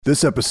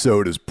This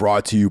episode is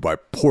brought to you by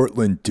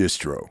Portland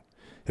Distro.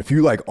 If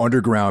you like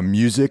underground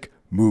music,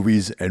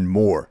 movies, and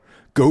more,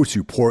 go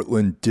to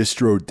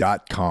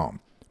portlanddistro.com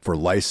for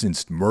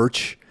licensed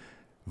merch,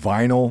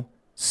 vinyl,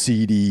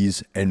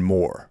 CDs, and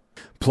more.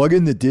 Plug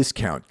in the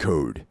discount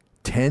code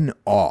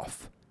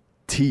 10OFF,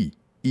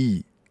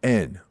 TENOFF,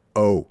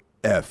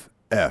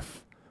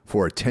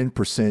 for a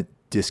 10%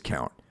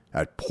 discount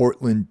at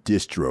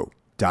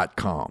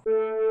portlanddistro.com.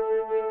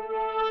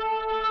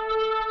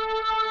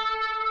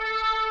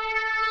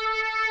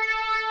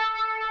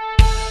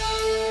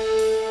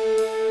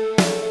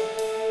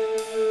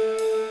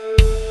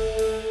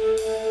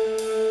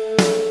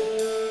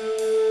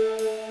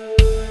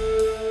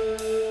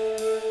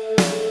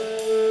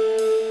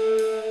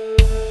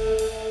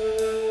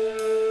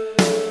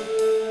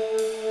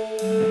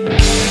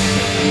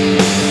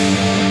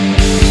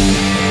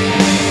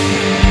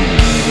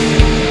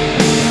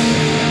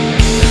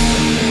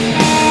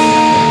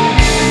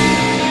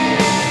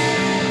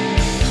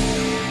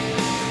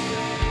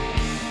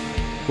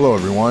 Hello,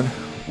 everyone.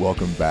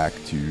 Welcome back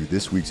to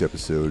this week's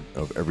episode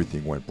of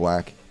Everything Went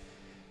Black.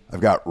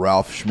 I've got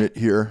Ralph Schmidt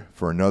here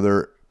for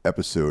another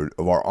episode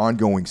of our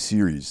ongoing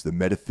series, The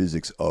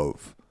Metaphysics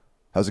Of.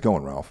 How's it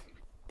going, Ralph?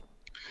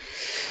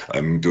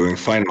 I'm doing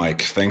fine,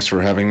 Mike. Thanks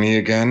for having me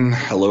again.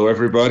 Hello,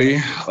 everybody.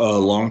 A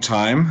long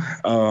time.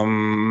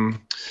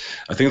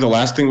 I think the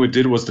last thing we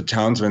did was the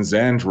Towns Van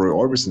Zandt, Roy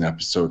Orbison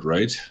episode,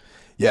 right?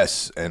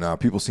 Yes, and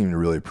people seem to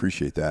really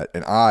appreciate that.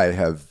 And I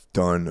have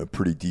done a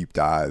pretty deep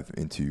dive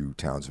into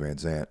Towns Van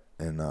Zandt,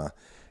 and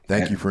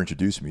thank you for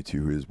introducing me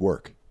to his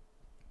work.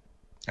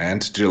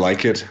 And do you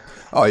like it?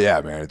 Oh yeah,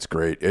 man, it's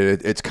great.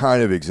 It's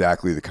kind of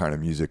exactly the kind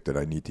of music that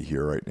I need to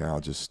hear right now.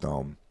 Just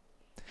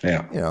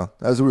yeah, you know,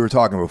 as we were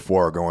talking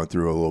before, going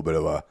through a little bit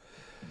of a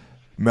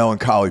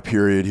melancholy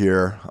period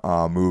here,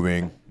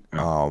 moving,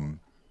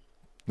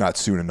 not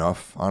soon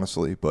enough,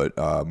 honestly, but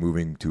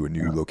moving to a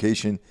new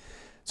location.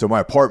 So my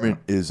apartment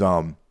is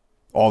all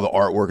the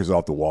artwork is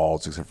off the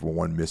walls except for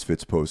one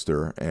Misfits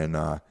poster, and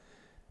my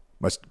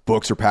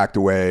books are packed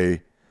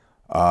away.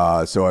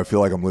 So I feel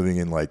like I'm living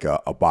in like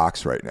a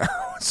box right now.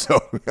 So,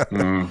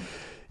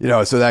 you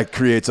know, so that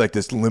creates like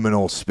this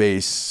liminal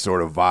space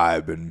sort of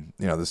vibe. And,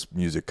 you know, this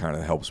music kind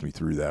of helps me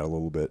through that a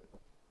little bit.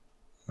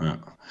 Yeah.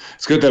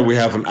 It's good that we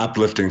have an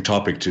uplifting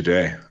topic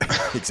today.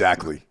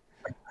 Exactly.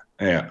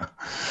 Yeah.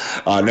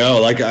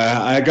 No, like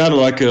I got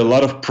like a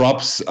lot of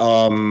props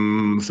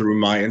through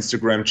my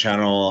Instagram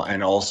channel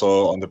and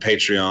also on the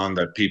Patreon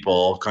that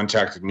people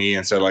contacted me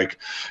and said like,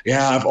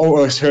 yeah, I've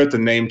always heard the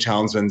name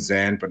Towns Van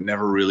Zandt, but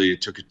never really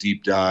took a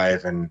deep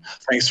dive. And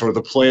thanks for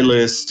the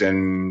playlist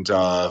and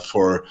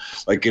for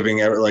like giving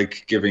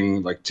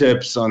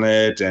tips on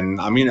it. And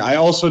I mean, I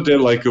also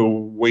did like a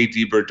way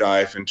deeper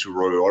dive into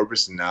Roy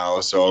Orbison now.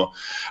 So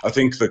I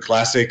think the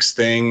classics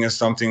thing is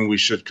something we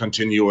should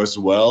continue as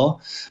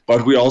well.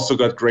 But we also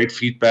got great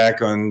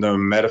feedback on the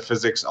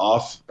Metaphysics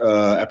Of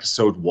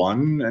episode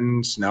 1,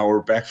 and now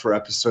we're back for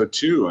episode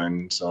 2,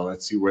 and so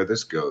let's see where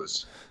this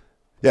goes.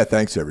 Yeah,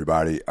 thanks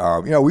everybody.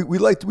 You know,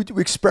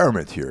 we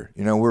experiment here.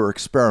 You know, we're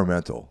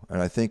experimental,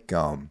 and I think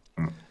you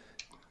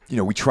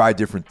know, we try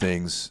different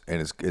things,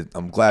 and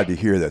I'm glad to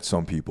hear that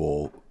some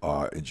people,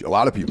 a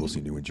lot of people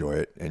seem to enjoy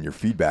it, and your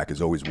feedback is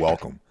always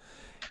welcome.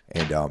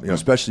 And you know,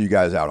 especially you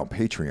guys out on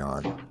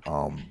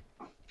Patreon.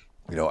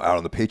 You know, out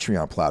on the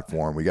Patreon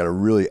platform, we got a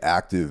really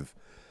active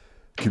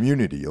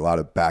community, a lot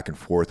of back and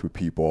forth with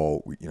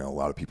people. You know, a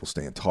lot of people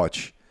stay in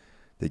touch.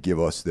 They give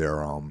us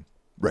their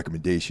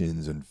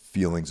recommendations and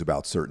feelings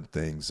about certain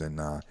things.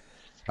 And I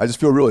just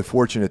feel really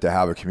fortunate to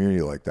have a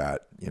community like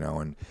that, you know.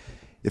 And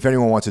if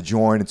anyone wants to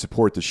join and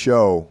support the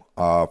show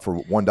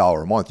for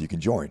 $1 a month, you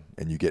can join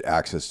and you get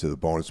access to the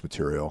bonus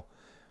material,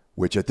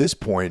 which at this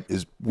point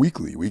is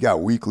weekly. We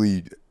got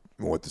weekly,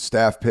 the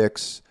staff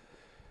picks.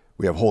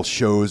 We have whole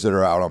shows that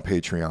are out on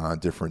Patreon,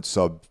 different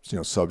sub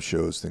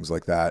shows, things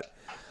like that.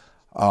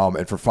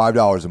 And for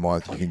 $5 a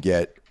month, you can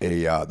get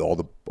all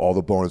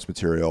the bonus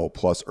material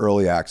plus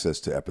early access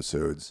to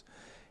episodes.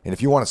 And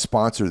if you want to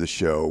sponsor the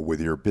show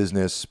with your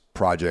business,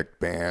 project,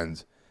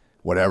 band,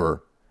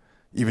 whatever,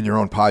 even your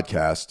own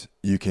podcast,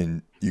 you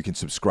can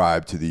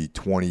subscribe to the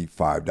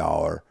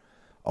 $25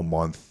 a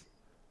month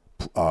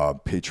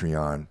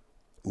Patreon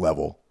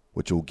level,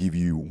 which will give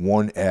you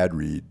one ad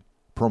read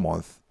per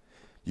month.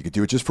 You could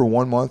do it just for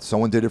 1 month.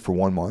 Someone did it for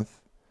 1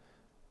 month.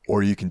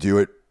 Or you can do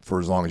it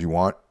for as long as you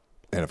want.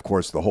 And, of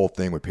course, the whole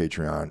thing with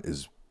Patreon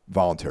is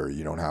voluntary.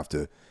 You don't have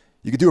to.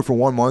 You could do it for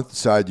 1 month,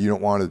 decide you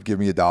don't want to give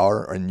me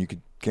 $1, and you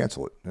could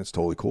cancel it. That's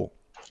totally cool.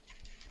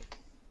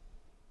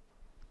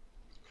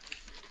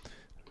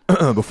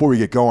 Before we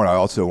get going, I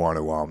also want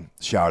to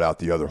shout out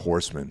the other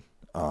horsemen.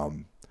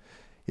 You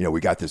know, we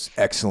got this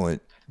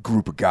excellent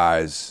group of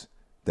guys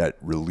that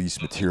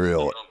release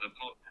material.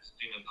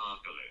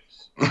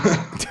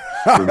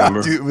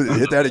 Remember?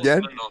 Hit that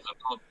again?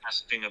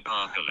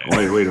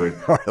 Wait.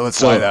 All right,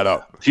 let's line that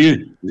up.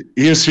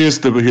 Here's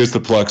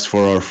the plugs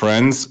for our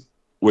friends.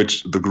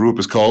 which the group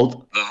is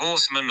called? The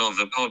Horsemen of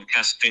the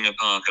Podcasting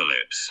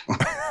Apocalypse.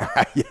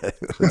 Yeah,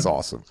 that's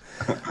awesome.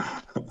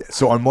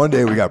 So on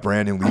Monday, we got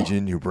Brandon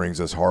Legion, who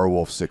brings us Horror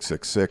Wolf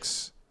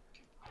 666.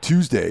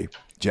 Tuesday,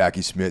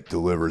 Jackie Smith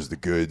delivers the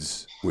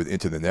goods with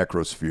Into the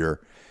Necrosphere,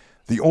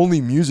 the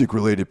only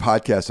music-related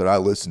podcast that I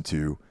listen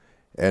to.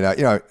 And,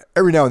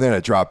 every now and then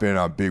I drop in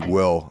on Big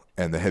Will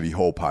and the Heavy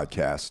Hole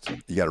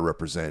podcast. You got to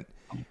represent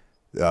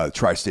the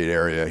tri-state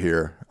area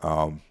here.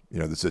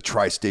 This is a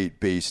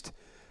tri-state-based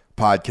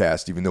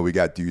podcast, even though we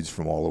got dudes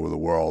from all over the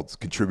world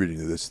contributing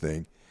to this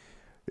thing.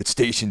 It's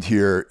stationed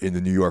here in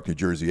the New York, New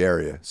Jersey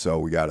area, so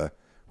we got to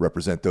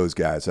represent those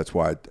guys. That's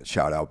why I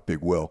shout out Big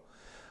Will.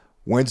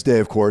 Wednesday,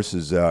 of course,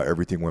 is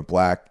Everything Went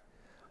Black.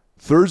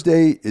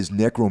 Thursday is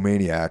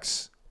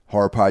Necromaniacs,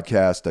 horror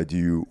podcast I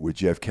do with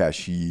Jeff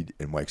Kashid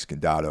and Mike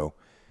Scandato.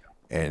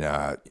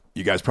 And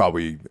you guys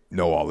probably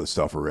know all this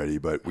stuff already,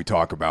 but we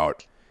talk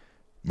about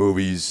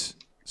movies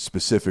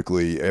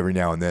specifically. Every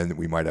now and then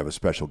we might have a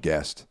special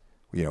guest.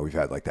 We've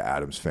had like the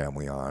Addams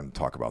Family on,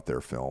 talk about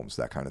their films,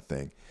 that kind of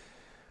thing.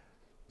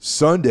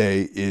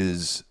 Sunday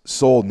is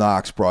Soul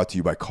Knocks, brought to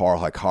you by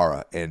Carl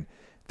Hikara. And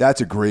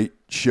that's a great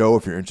show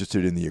if you're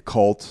interested in the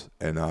occult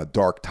and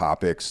dark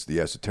topics,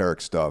 the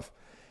esoteric stuff.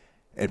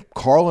 And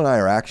Carl and I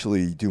are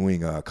actually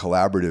doing a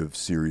collaborative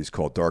series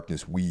called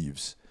Darkness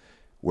Weaves,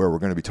 where we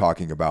are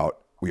talking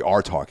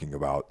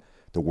about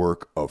the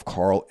work of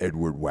Carl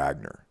Edward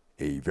Wagner,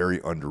 a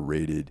very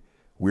underrated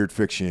weird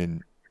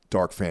fiction,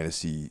 dark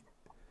fantasy,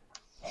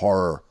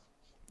 horror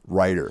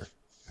writer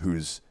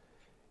who's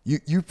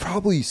you've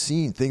probably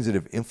seen things that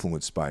have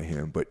influenced by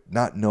him, but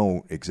not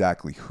know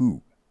exactly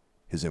who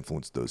has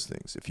influenced those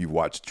things. If you've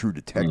watched True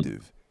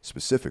Detective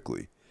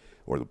specifically,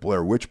 or the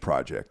Blair Witch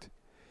Project,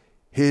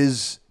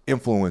 his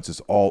influence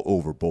is all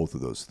over both of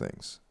those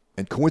things.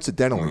 And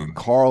coincidentally,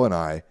 Carl and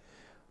I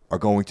are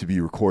going to be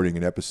recording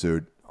an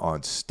episode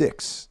on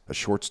Styx, a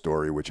short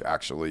story which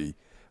actually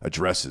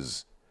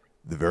addresses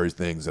the very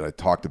things that I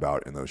talked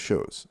about in those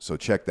shows. So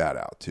check that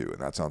out too,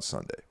 and that's on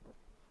Sunday.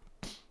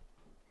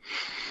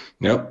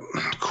 Yep,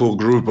 cool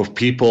group of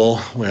people.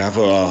 We have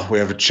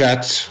a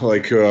chat,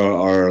 like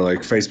our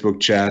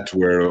Facebook chat,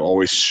 where we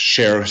always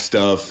share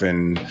stuff,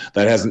 and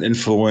that has an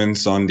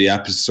influence on the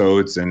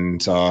episodes. And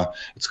it's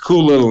a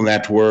cool little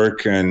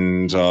network,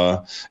 and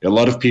a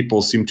lot of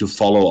people seem to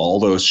follow all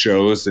those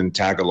shows and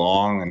tag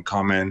along and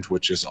comment,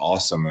 which is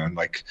awesome, and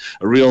like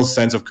a real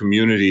sense of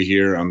community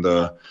here on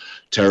the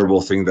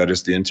terrible thing that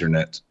is the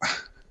internet.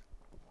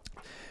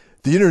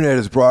 The internet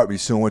has brought me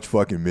so much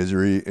fucking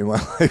misery in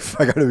my life.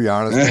 I got to be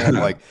honest, man.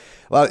 Like,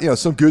 a lot,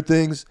 some good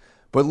things,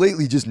 but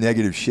lately just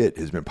negative shit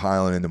has been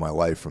piling into my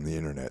life from the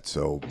internet.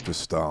 So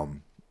just,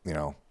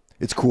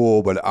 it's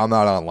cool, but I'm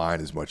not online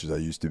as much as I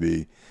used to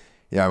be.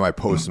 I might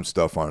post some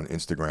stuff on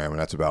Instagram, and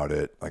that's about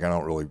it. Like, I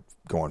don't really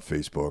go on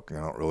Facebook.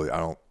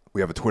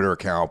 We have a Twitter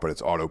account, but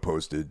it's auto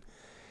posted.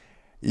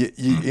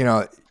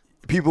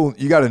 People,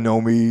 you got to know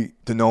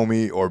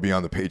me or be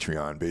on the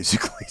Patreon,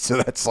 basically. So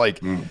that's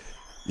like.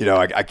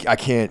 I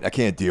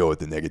can't deal with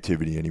the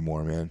negativity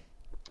anymore, man.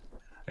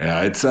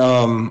 Yeah, it's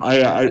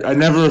I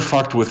never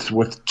fucked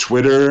with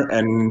Twitter,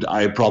 and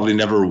I probably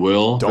never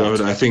will. But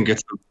I think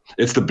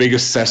it's the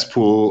biggest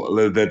cesspool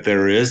that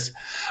there is.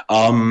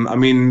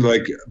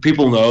 Like,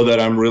 people know that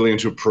I'm really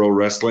into pro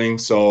wrestling,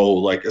 so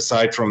like,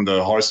 aside from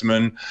the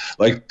Horsemen,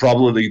 like,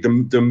 probably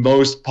the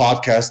most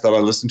podcasts that I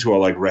listen to are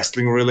like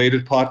wrestling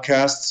related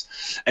podcasts.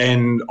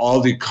 And all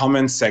the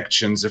comment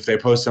sections, if they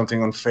post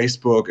something on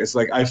Facebook, it's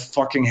like, I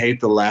fucking hate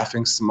the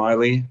laughing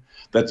smiley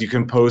that you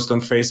can post on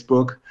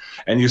Facebook.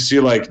 And you see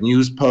like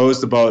news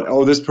posts about,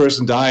 oh, this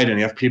person died, and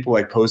you have people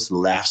like post the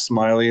laugh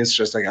smiley. It's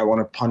just like, I want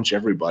to punch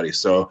everybody.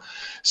 So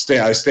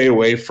I stay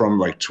away from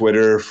like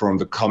Twitter, from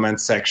the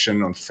comment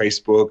section on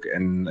Facebook,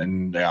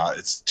 and yeah,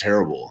 it's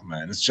terrible,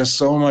 man. It's just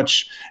so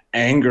much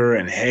anger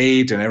and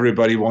hate, and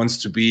everybody wants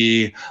to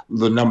be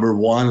the number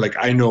one. Like,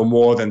 I know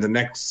more than the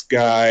next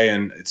guy,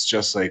 and it's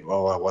just like,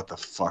 oh, what the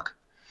fuck?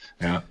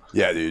 Yeah.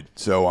 Yeah, dude.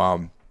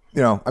 So,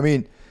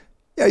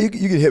 yeah, you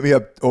can hit me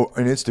up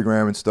on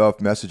Instagram and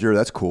stuff, Messenger.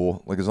 That's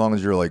cool. Like, as long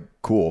as you're like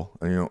cool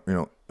and you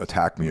don't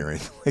attack me or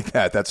anything like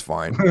that, that's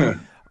fine.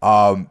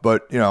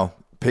 But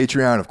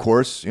Patreon, of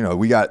course.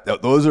 We got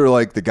those are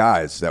like the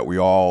guys that we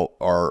all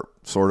are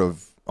sort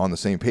of on the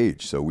same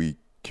page. So we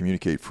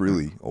communicate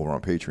freely over on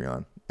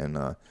Patreon, and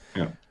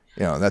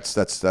that's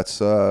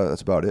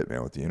about it,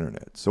 man, with the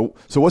internet. So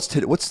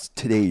what's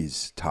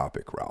today's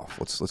topic, Ralph?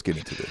 Let's get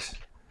into this.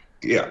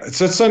 Yeah, it's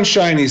a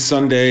sunshiny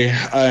Sunday,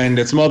 and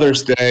it's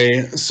Mother's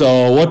Day.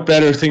 So what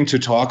better thing to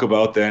talk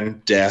about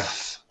than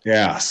death?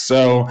 Yeah,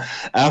 so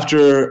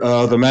after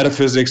the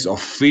Metaphysics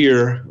of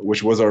Fear,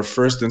 which was our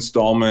first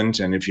installment,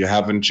 and if you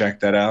haven't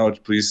checked that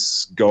out,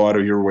 please go out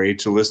of your way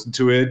to listen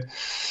to it.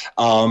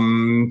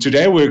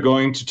 Today we're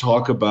going to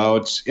talk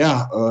about,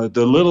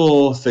 the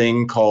little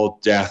thing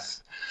called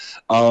death.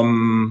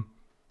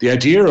 the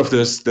idea of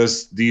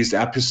these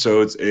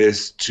episodes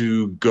is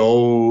to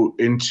go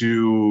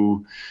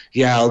into,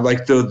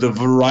 like the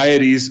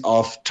varieties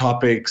of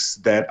topics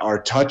that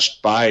are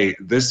touched by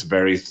this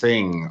very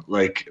thing,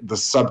 like the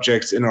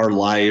subjects in our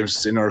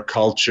lives, in our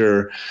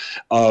culture,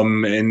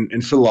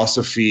 in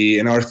philosophy,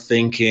 in our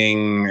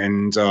thinking.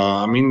 And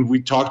I mean,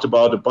 we talked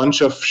about a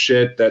bunch of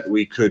shit that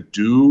we could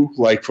do,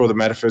 like for the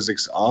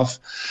metaphysics of.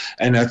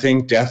 And I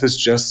think death is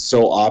just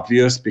so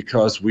obvious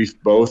because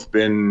we've both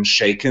been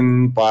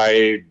shaken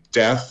by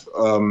death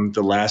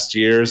the last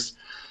years.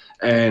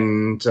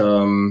 And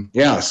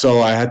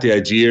so I had the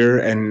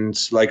idea, and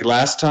like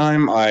last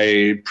time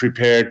I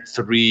prepared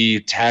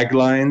 3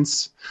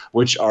 taglines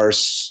which are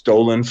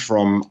stolen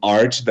from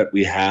art that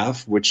we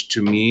have, which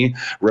to me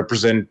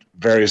represent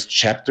various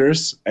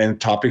chapters and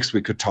topics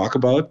we could talk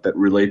about that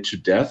relate to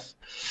death.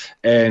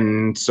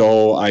 And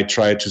so I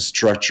try to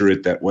structure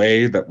it that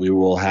way, that we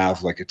will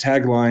have like a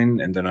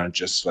tagline, and then I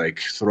just like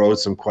throw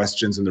some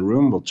questions in the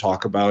room, we'll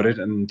talk about it,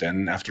 and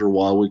then after a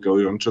while we go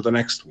on to the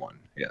next one.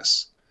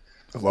 Yes.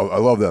 I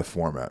love that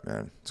format,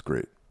 man. It's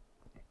great.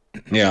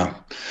 Yeah,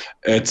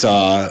 it's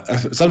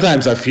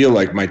sometimes I feel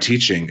like my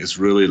teaching is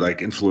really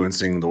like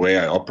influencing the way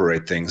I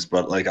operate things,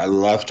 but like I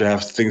love to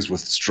have things with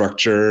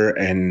structure.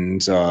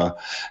 And I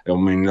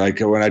mean,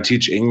 like when I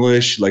teach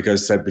English, like I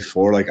said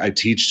before, like I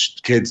teach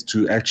kids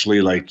to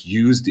actually like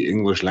use the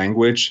English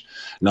language,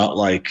 not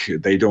like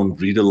they don't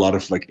read a lot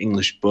of like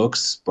English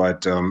books,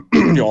 but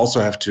you also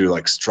have to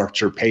like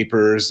structure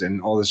papers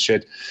and all this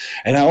shit.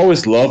 And I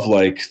always love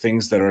like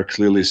things that are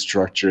clearly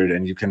structured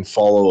and you can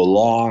follow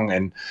along.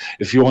 And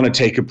if you want to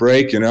take a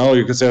break,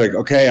 you could say like,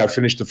 okay, I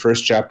finished the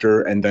first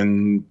chapter and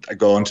then I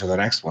go on to the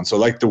next one. So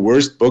like the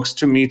worst books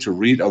to me to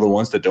read are the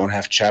ones that don't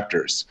have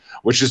chapters,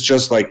 which is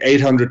just like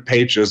 800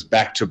 pages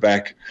back to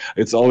back.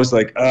 It's always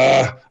like,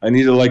 I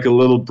need a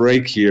little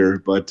break here.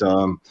 But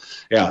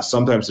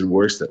sometimes it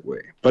works that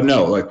way. But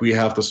no, like we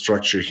have the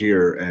structure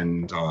here.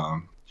 And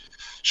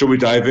should we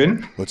dive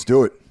in? Let's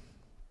do it.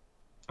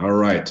 All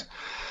right.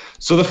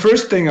 So the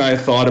first thing I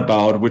thought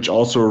about, which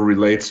also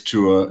relates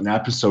to an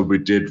episode we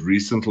did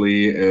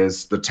recently,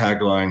 is the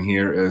tagline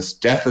here is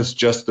 "Death is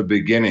just the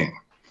beginning."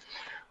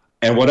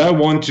 And what I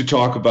want to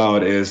talk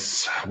about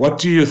is, what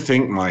do you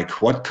think,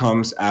 Mike? What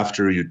comes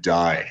after you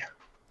die?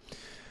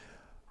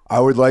 I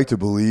would like to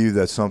believe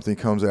that something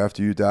comes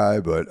after you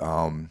die, but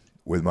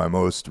with my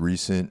most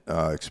recent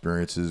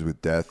experiences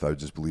with death, I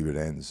just believe it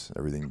ends.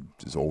 Everything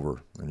is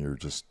over, and you're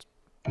just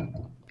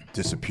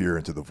disappear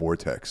into the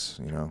vortex,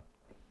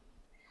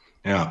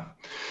 Yeah.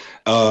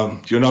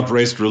 You're not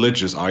raised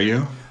religious, are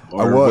you?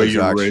 Or I was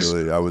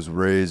actually. I was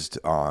raised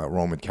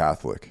Roman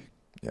Catholic.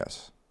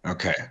 Yes.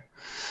 Okay.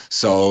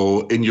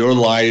 So in your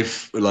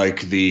life,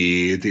 like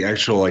the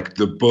actual like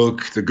the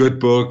book, the good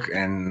book,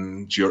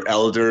 and your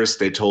elders,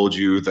 they told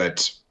you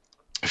that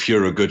if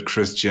you're a good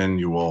Christian,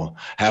 you will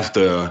have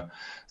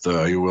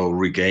you will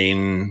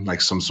regain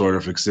like some sort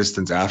of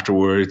existence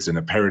afterwards in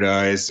a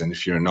paradise, and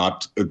if you're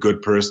not a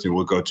good person, you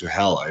will go to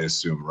hell, I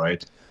assume,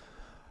 right?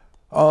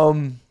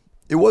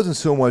 It wasn't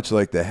so much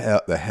like the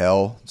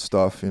hell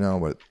stuff,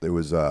 but it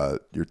was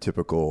your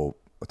typical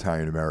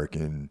Italian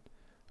American,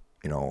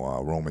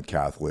 Roman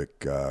Catholic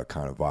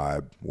kind of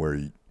vibe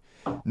where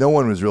no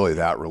one was really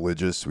that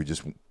religious. We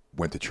just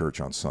went to church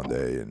on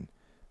Sunday, and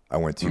I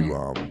went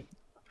to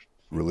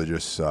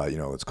religious,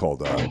 it's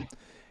called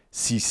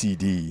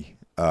CCD,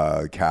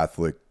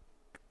 Catholic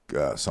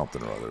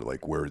something or other,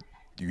 like where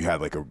you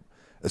had like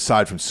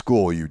aside from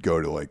school, you'd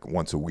go to like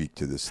once a week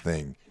to this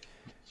thing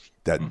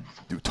that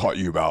taught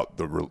you about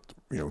the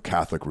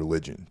Catholic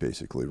religion,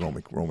 basically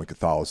Roman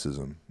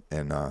Catholicism,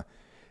 and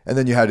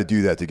then you had to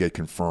do that to get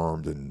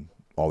confirmed and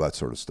all that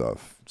sort of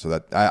stuff. So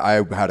that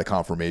I had a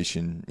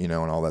confirmation, and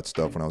all that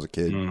stuff when I was a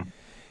kid.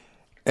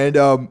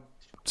 And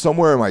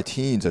somewhere in my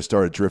teens, I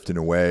started drifting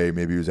away.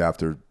 Maybe it was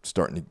after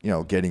starting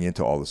to, getting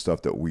into all the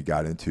stuff that we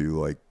got into,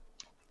 like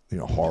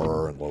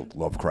horror and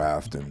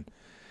Lovecraft and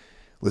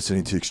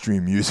listening to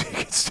extreme music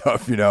and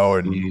stuff,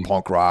 and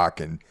punk rock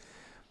and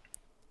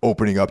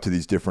opening up to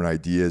these different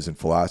ideas and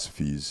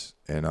philosophies,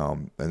 and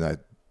I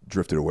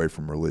drifted away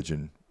from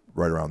religion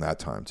right around that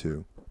time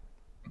too.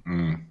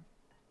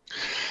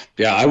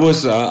 Yeah, I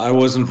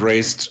wasn't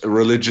raised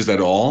religious at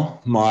all.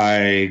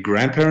 My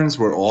grandparents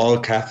were all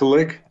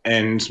Catholic,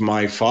 and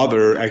my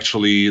father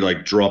actually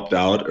like dropped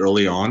out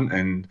early on.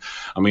 And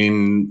I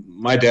mean,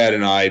 my dad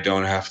and I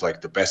don't have like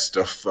the best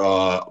of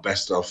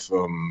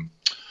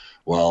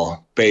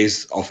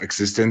base of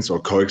existence or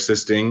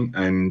coexisting.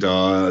 And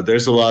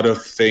there's a lot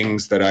of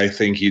things that I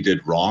think he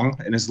did wrong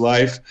in his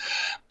life.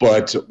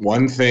 But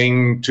one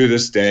thing to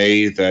this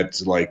day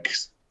that like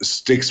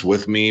sticks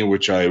with me,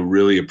 which I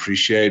really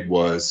appreciate,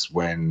 was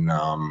when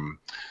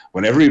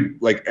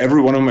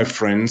every one of my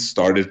friends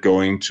started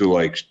going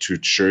to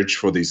church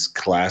for these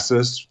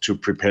classes to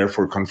prepare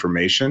for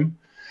confirmation.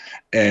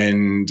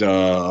 And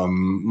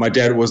my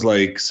dad was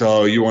like,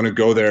 "So you want to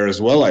go there as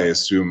well, I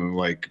assume?" I'm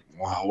like,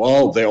 wow,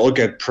 well, they all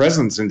get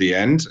presents in the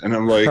end. And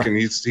I'm like, and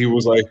he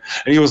was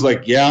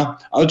like, yeah,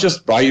 I'll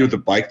just buy you the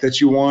bike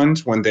that you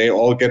want when they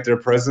all get their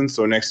presents.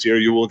 So next year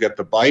you will get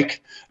the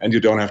bike and you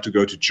don't have to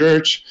go to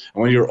church.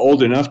 And when you're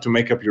old enough to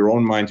make up your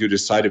own mind, you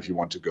decide if you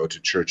want to go to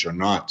church or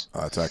not.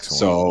 Oh, that's excellent.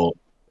 So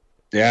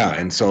yeah,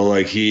 and so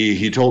like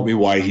he told me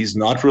why he's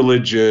not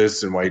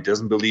religious and why he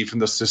doesn't believe in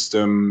the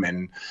system,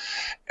 and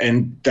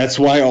that's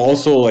why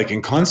also, like,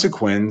 in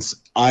consequence,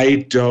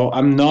 I don't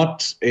want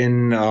to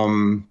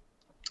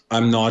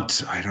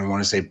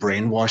say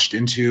brainwashed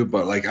into,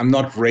 but like I'm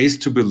not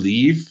raised to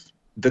believe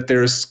that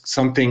there's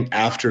something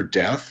after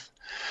death.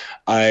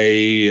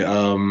 I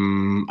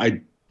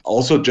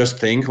also just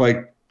think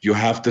like you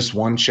have this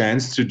one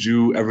chance to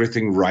do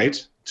everything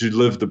right, to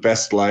live the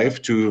best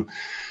life, to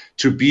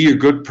be a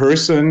good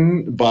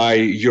person by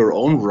your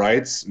own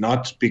rights,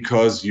 not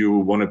because you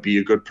want to be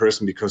a good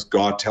person because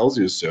God tells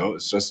you so.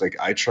 It's just like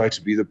I try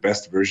to be the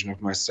best version of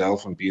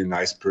myself and be a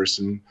nice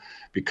person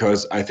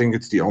because I think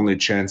it's the only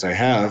chance I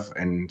have.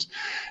 And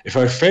if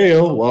I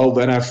fail, well,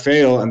 then I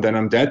fail, and then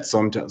I'm dead at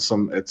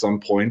some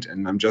point,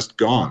 and I'm just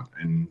gone,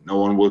 and no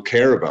one will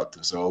care about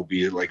this. I'll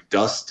be like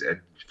dust and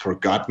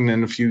forgotten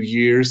in a few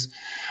years.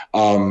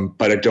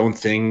 But I don't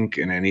think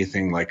in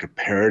anything like a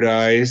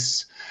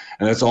paradise.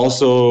 And that's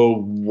also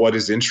what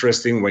is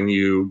interesting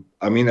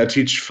I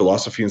teach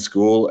philosophy in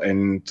school,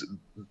 and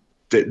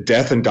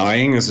death and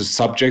dying is a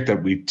subject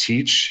that we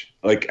teach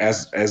like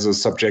as a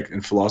subject in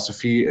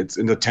philosophy. It's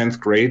in the 10th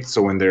grade,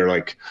 so when they're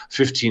like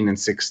 15 and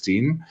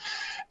 16.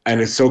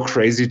 And it's so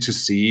crazy to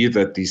see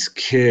that these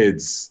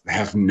kids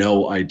have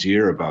no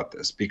idea about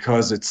this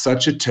because it's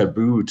such a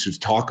taboo to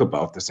talk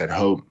about this at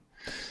home.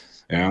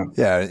 Yeah.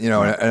 Yeah.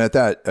 And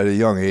at a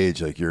young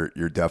age, like you're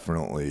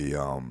definitely,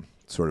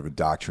 sort of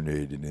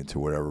indoctrinated into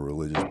whatever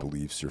religious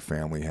beliefs your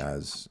family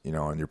has,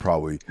 and you're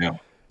probably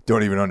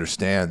don't even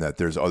understand that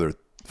there's other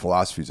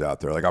philosophies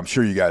out there. Like I'm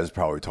sure you guys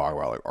probably talk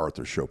about like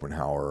Arthur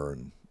Schopenhauer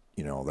and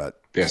that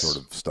sort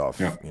of stuff,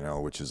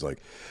 which is like,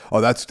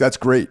 oh, that's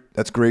great.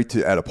 That's great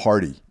to at a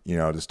party,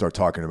 to start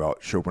talking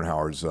about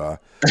Schopenhauer's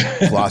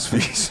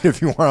philosophies.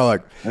 If you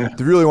want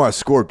to really want to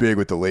score big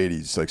with the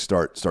ladies, like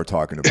start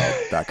talking about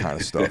that kind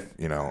of stuff,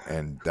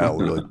 and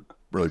that'll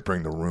really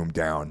bring the room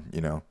down,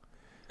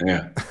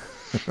 Yeah.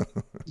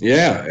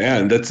 Yeah,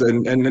 and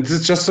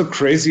it's just so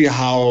crazy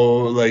how,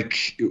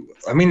 like,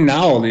 I mean,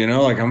 now,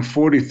 like I'm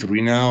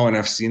 43 now and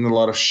I've seen a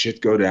lot of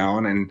shit go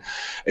down, and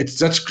it's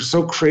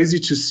so crazy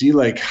to see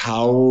like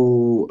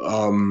how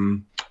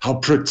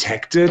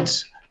protected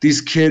these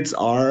kids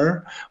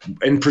are.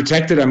 And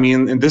protected, I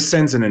mean, in this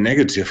sense, in a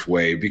negative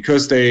way,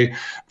 because they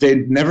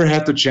never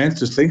had the chance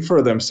to think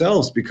for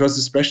themselves, because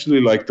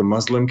especially like the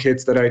Muslim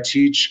kids that I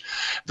teach,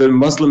 the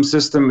Muslim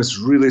system is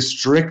really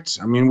strict.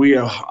 I mean,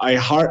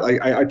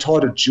 I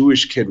taught a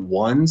Jewish kid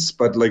once,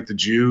 but like the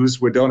Jews,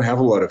 we don't have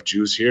a lot of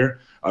Jews here.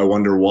 I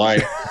wonder why.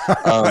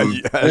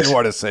 I didn't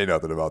want to say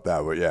nothing about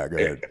that, but yeah, go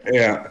ahead.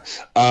 Yeah.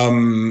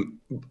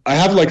 I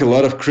have like a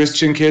lot of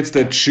Christian kids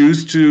that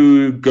choose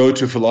to go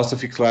to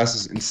philosophy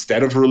classes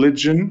instead of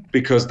religion,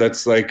 because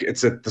that's like,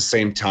 it's at the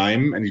same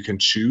time and you can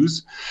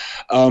choose.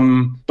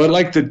 But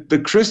like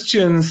the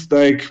Christians,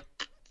 like,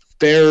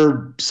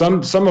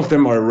 some of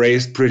them are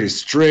raised pretty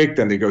strict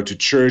and they go to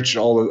church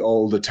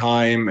all the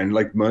time, and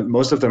like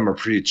most of them are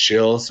pretty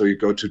chill. So you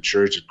go to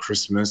church at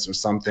Christmas or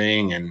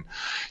something and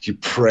you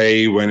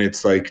pray when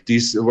it's like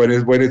when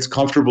it's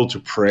comfortable to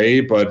pray.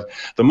 But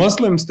the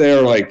Muslims,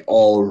 they're like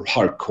all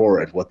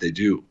hardcore at what they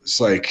do.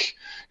 It's like,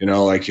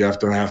 like you have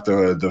to have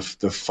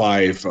the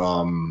five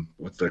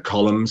with the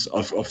columns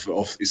of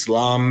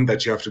Islam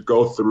that you have to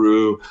go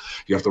through.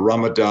 You have the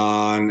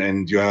Ramadan,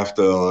 and you have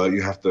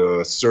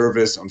the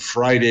service on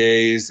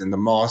Fridays in the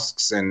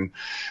mosques, and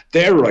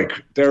they're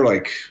like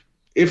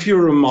if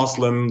you're a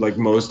Muslim, like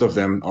most of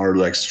them are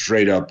like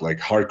straight up like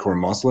hardcore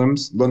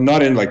Muslims, but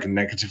not in like a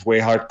negative way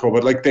hardcore,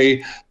 but like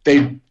they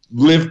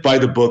live by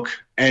the book,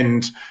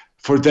 and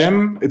for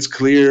them it's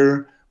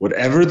clear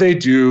whatever they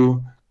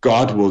do,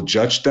 God will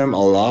judge them,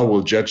 Allah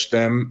will judge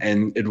them,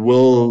 and it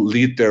will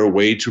lead their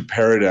way to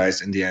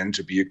paradise in the end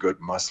to be a good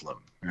Muslim.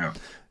 Yeah.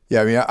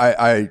 Yeah, I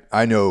mean,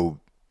 I know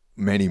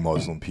many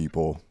Muslim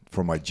people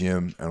from my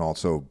gym and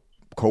also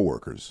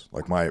coworkers.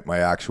 Like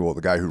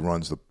the guy who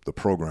runs the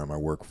program I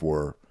work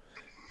for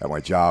at my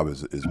job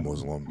is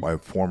Muslim. My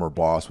former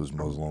boss was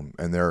Muslim,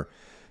 and they're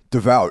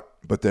devout,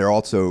 but they're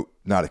also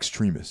not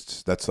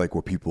extremists. That's like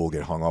what people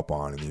get hung up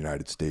on in the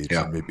United States,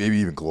 and maybe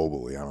even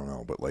globally. I don't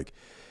know, but like.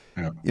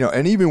 Yeah.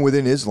 And even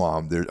within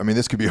Islam,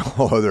 this could be a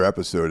whole other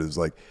episode, is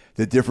like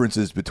the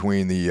differences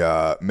between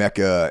the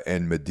Mecca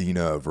and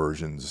Medina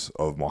versions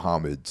of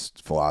Muhammad's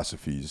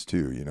philosophies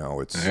too.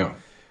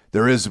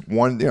 There is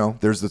one,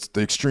 there's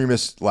the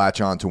extremists latch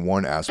on to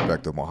one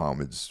aspect of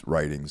Muhammad's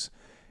writings,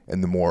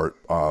 and the more,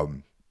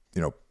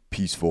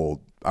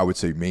 peaceful, I would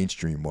say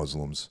mainstream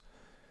Muslims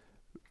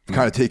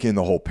kind of take in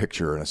the whole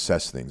picture and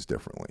assess things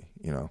differently,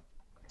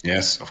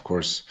 Yes, of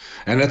course.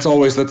 And that's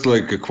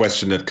like a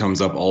question that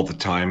comes up all the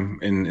time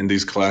in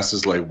these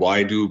classes. Like,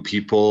 why do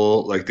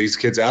people, like these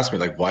kids ask me,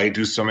 like, why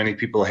do so many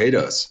people hate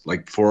us?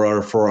 Like for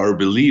our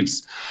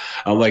beliefs.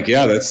 I'm like,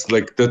 yeah, that's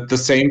like the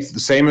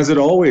same as it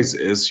always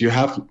is. You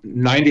have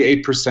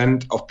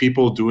 98% of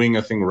people doing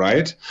a thing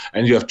right,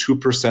 and you have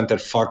 2% that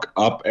fuck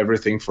up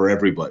everything for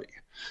everybody.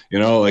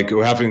 Like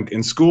we're having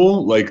in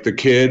school, like the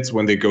kids,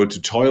 when they go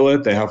to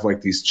toilet, they have like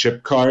these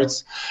chip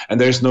cards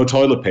and there's no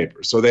toilet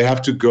paper. So they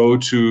have to go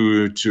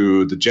to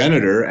the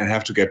janitor and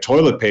have to get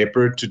toilet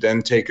paper to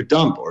then take a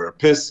dump or a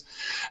piss.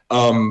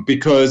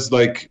 Because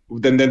like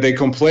then they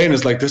complain,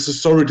 it's like, this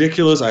is so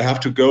ridiculous. I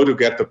have to go to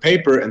get the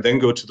paper and then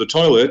go to the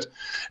toilet.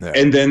 Yeah.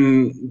 And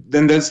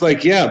then that's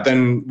like, yeah,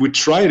 then we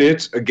tried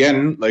it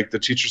again, like the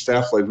teacher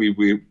staff, like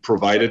we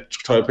provided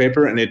toilet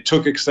paper, and it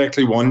took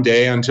exactly one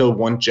day until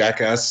one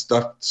jackass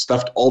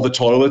stuffed all the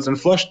toilets and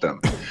flushed them.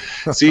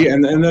 See,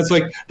 and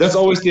that's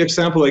always the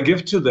example I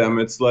give to them.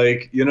 It's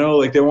like,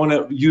 like they want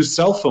to use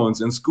cell phones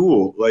in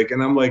school, like,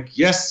 and I'm like,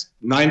 yes,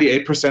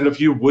 98%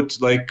 of you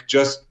would like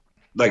just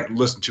like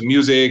listen to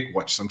music,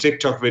 watch some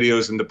TikTok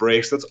videos in the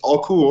breaks. That's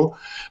all cool.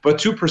 But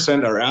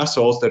 2% are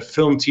assholes that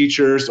film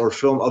teachers or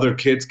film other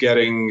kids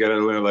getting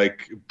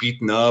like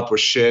beaten up or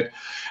shit.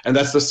 And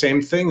that's the same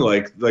thing.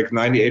 Like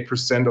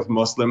 98% of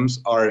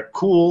Muslims are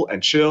cool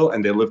and chill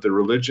and they live their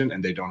religion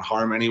and they don't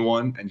harm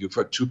anyone. And you've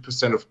got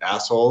 2% of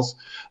assholes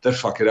that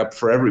fuck it up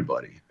for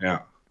everybody.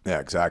 Yeah. Yeah,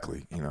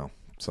 exactly.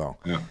 So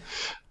yeah.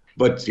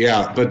 But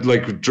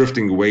like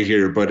drifting away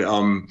here, but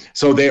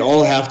so they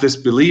all have this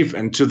belief,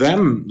 and to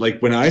them,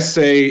 like when I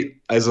say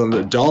as an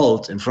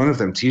adult in front of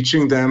them,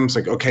 teaching them, it's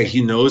like, okay,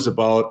 he knows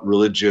about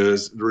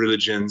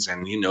religions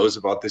and he knows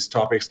about these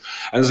topics,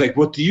 and it's like,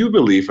 what do you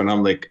believe? And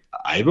I'm like,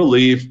 I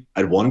believe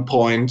at one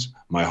point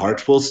my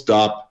heart will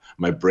stop,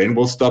 my brain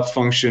will stop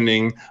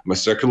functioning, my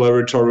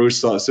circulatory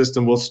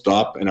system will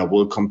stop, and I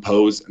will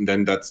compose, and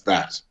then that's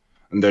that,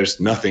 and there's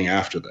nothing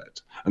after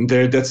that. And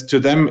that's to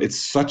them, it's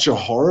such a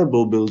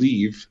horrible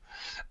belief,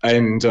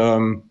 and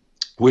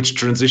which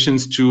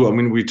transitions to, I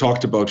mean, we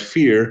talked about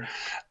fear.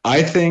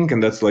 I think,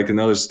 and that's like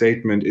another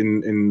statement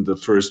in the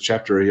first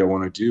chapter here I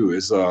want to do,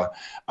 is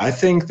I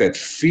think that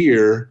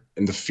fear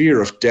and the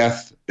fear of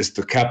death is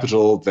the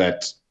capital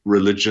that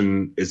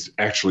religion is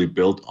actually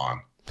built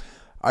on.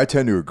 I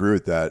tend to agree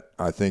with that.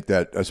 I think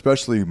that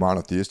especially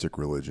monotheistic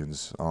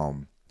religions,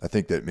 I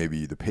think that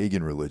maybe the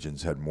pagan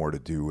religions had more to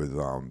do with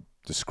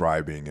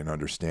describing and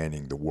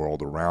understanding the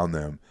world around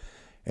them,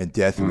 and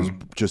death was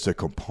just a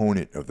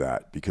component of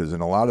that. Because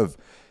in a lot of,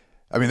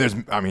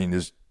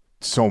 there's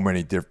so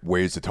many different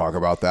ways to talk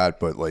about that,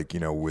 but like,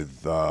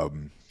 with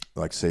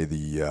like say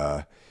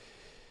the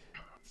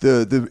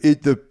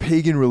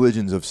pagan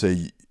religions of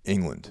say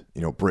England,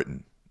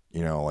 Britain,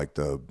 like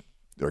the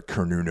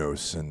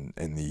Cernunnos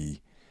and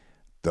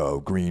the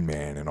Green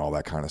Man and all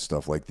that kind of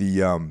stuff. Like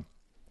the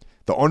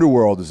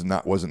underworld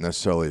wasn't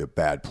necessarily a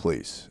bad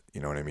place. You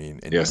know what I mean?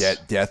 And yes.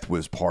 Death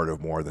was part of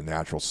more of the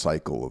natural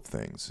cycle of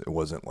things. It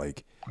wasn't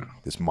like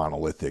this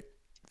monolithic,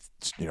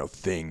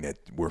 thing that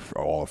we're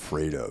all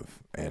afraid of.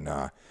 And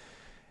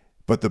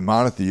but the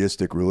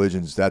monotheistic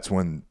religions, that's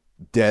when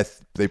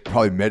death, they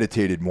probably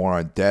meditated more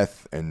on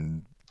death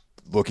and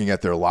looking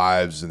at their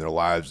lives,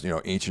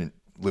 ancient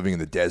living in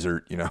the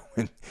desert,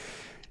 and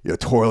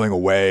toiling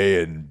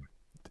away, and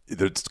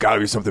there's got to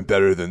be something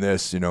better than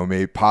this,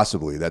 maybe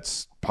possibly.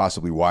 That's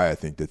possibly why I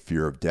think that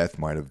fear of death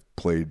might have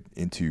played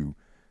into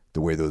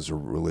the way those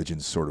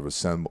religions sort of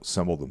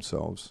assemble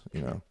themselves,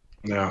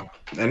 Yeah,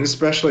 and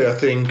especially I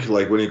think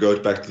like when you go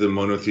back to the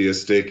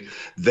monotheistic,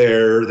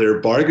 their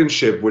bargain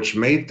ship, which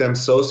made them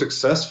so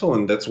successful,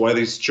 and that's why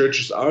these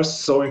churches are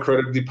so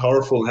incredibly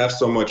powerful and have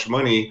so much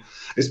money,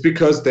 is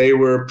because they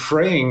were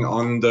preying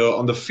on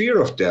the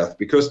fear of death,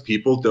 because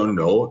people don't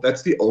know.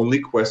 That's the only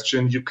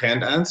question you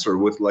can't answer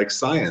with like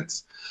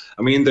science.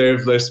 I mean,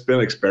 there's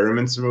been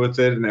experiments with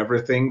it and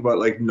everything, but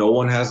like no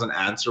one has an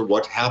answer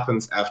what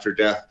happens after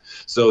death.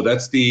 So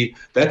that's the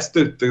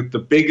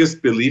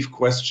biggest belief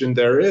question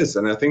there is,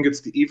 and I think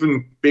it's the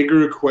even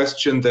bigger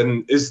question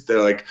than is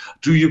there, like,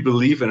 do you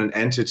believe in an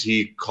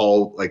entity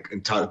called like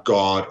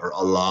God or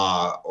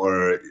Allah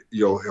or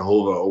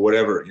Jehovah or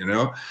whatever?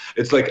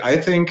 It's like, I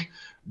think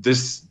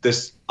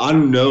this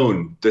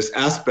unknown, this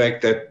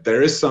aspect that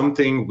there is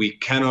something we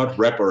cannot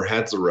wrap our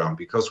heads around,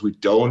 because we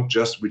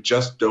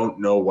just don't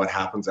know what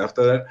happens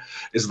after that,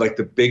 is like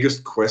the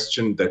biggest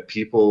question that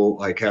people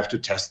like have to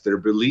test their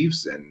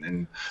beliefs in.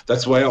 And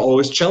that's why I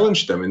always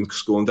challenge them in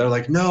school, and they're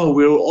like, no,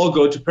 we'll all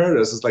go to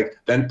paradise. It's like,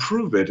 then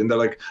prove it. And they're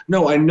like,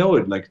 no, I know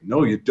it. Like,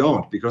 no, you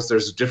don't, because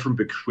there's a difference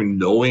between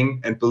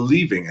knowing and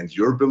believing, and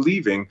you're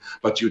believing,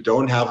 but you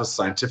don't have a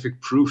scientific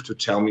proof to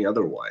tell me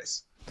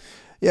otherwise.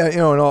 Yeah,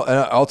 and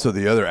also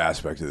the other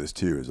aspect of this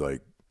too is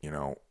like,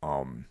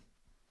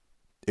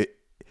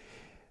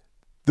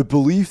 the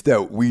belief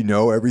that we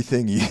know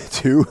everything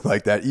too,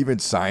 like that even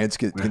science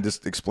can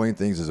just explain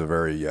things, is a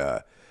very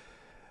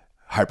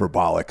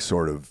hyperbolic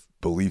sort of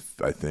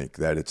belief. I think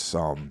that it's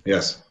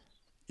yes,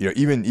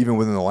 even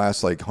within the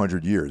last like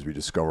 100 years, we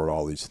discovered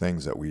all these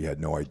things that we had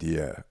no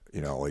idea.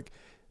 Like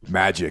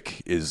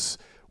magic is,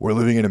 we're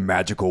living in a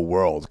magical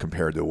world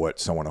compared to what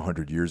someone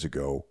 100 years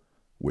ago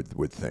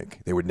would think.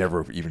 They would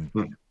never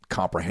even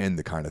comprehend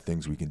the kind of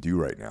things we can do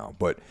right now.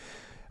 But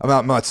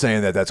I'm not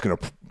saying that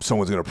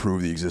someone's gonna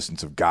prove the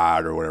existence of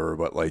God or whatever.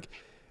 But like,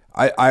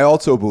 I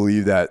also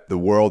believe that the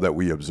world that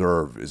we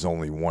observe is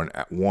only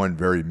one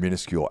very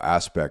minuscule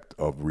aspect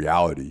of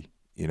reality,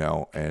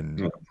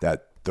 and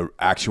that the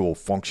actual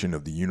function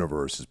of the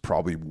universe is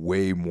probably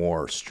way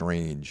more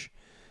strange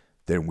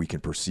than we can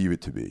perceive it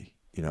to be,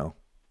 Yeah.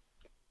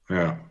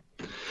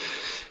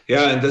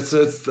 Yeah, and that's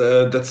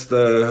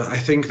I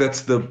think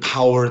that's the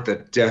power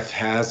that death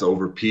has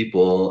over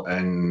people,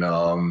 and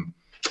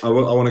I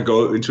want to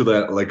go into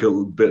that like a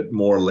little bit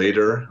more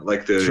later,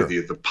 like Sure.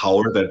 the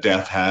power that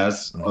death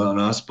has Mm-hmm. on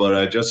us. But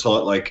I just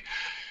thought like,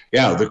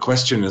 yeah, the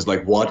question is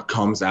like, what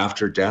comes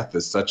after death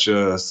is such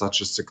a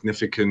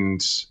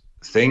significant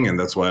thing, and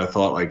that's why I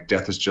thought like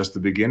death is just the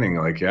beginning.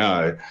 Like,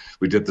 yeah,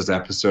 we did this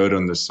episode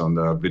on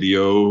the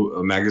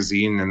video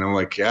magazine, and I'm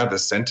like, yeah, the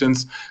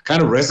sentence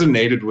kind of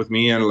resonated with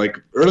me, and like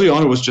early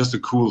on it was just a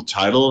cool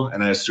title,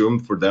 and I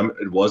assumed for them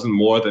it wasn't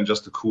more than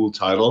just a cool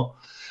title.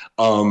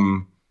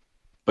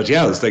 But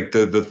yeah, it's like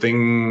the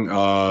thing.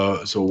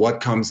 So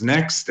what comes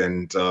next,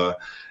 and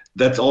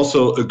that's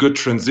also a good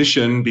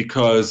transition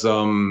because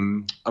I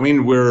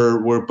mean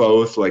we're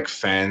both like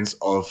fans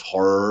of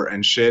horror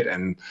and shit,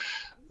 and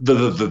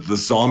the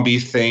zombie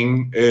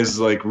thing is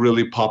like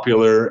really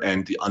popular,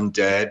 and the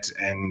undead,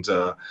 and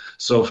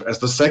so as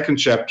the second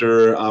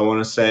chapter, I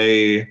want to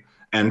say,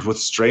 and with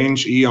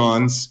strange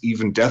eons,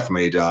 even death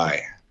may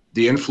die.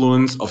 The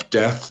influence of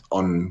death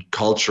on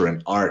culture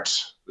and art,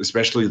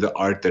 especially the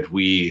art that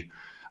we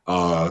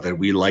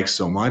like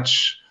so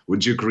much.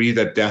 Would you agree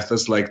that death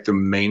is like the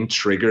main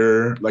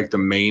trigger, like the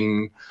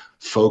main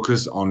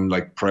focus on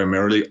like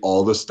primarily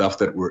all the stuff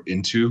that we're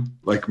into,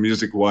 like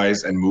music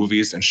wise and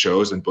movies and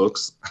shows and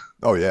books?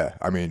 Oh yeah,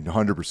 I mean,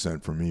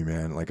 100% for me,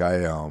 man. Like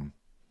I've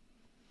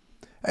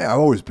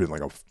always been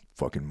like a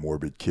fucking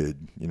morbid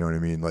kid. You know what I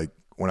mean? Like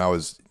when I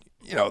was,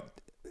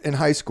 in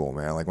high school,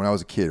 man. Like when I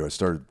was a kid, I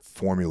started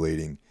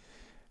formulating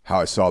how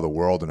I saw the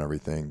world and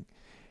everything.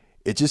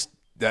 It just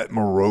that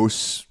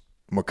morose,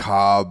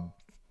 macabre,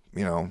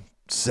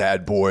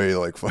 sad boy,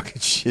 like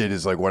fucking shit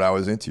is like what I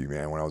was into,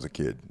 man. When I was a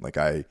kid, like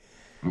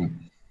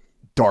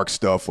dark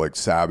stuff like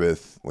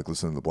Sabbath, like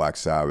listening to Black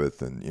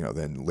Sabbath, and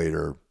then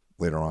later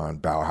on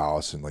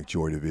Bauhaus and like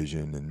Joy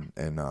Division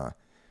and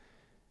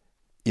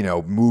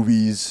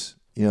movies.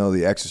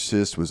 The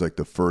Exorcist was like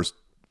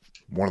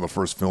one of the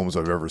first films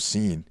I've ever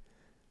seen.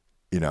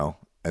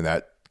 And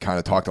that kind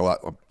of talked a lot.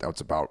 That's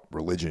about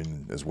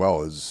religion as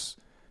well as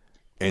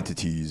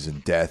entities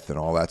and death and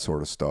all that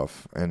sort of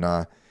stuff. And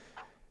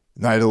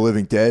Night of the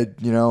Living Dead,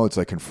 it's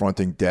like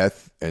confronting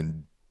death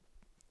and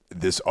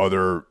this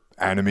other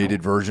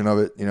animated version of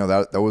it.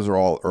 Those are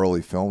all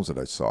early films that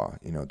I saw.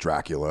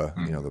 Dracula,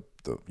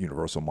 the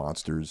Universal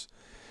monsters.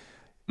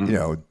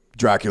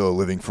 Dracula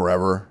living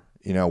forever.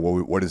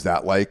 What is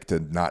that like to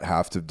not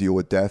have to deal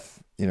with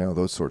death?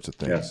 Those sorts of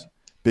things. Yeah.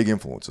 Big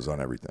influences on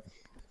everything.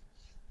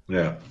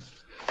 Yeah.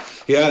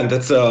 Yeah, and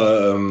that's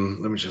let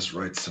me just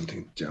write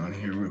something down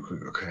here real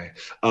quick. Okay.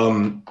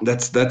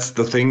 That's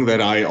the thing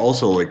that I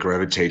also like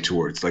gravitate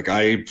towards. Like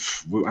I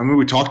mean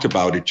we talked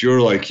about it.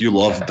 You're like you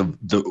love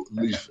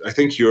the I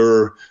think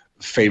your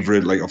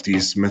favorite like of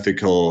these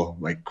mythical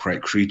like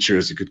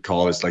creatures you could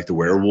call is like the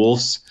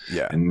werewolves.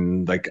 Yeah.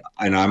 And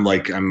I'm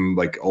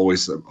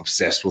always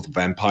obsessed with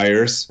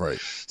vampires. Right.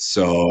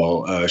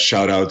 So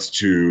shout out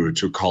to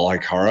Carl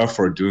Hikara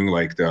for doing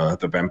like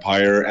the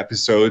vampire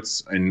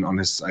episodes and on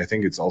his, I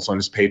think it's also on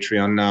his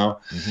Patreon now.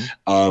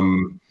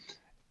 Mm-hmm.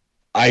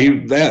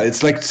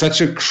 It's like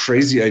such a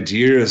crazy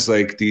idea. It's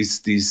like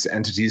these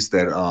entities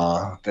that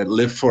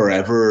live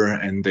forever,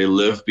 and they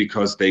live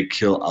because they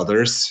kill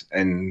others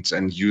and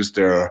use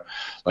their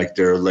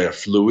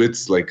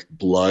fluids like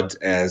blood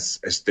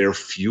as their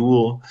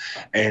fuel.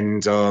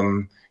 And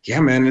yeah,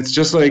 man, it's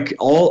just like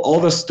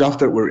all the stuff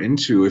that we're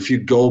into. If you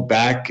go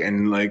back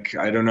and like,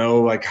 I don't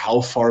know, like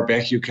how far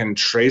back you can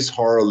trace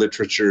horror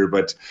literature,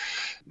 but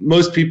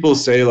most people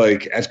say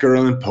like Edgar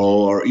Allan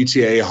Poe or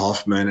E.T.A.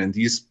 Hoffman, and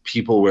these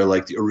people were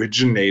like the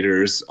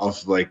originators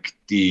of like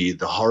the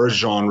horror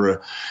genre.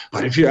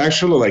 But if you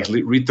actually like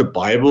read the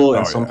Bible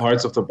and some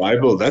parts of the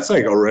Bible, that's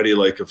like already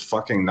like a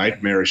fucking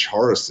nightmarish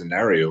horror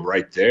scenario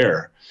right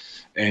there.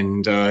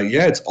 And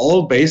yeah, it's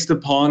all based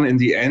upon, in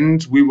the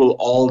end, we will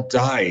all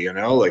die,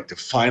 like the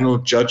final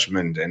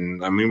judgment.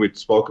 And I mean, we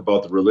spoke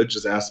about the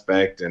religious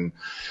aspect,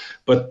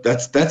 but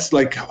that's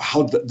like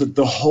how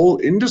the whole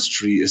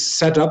industry is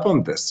set up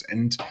on this.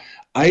 And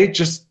I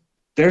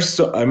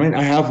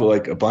have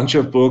like a bunch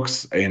of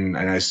books, and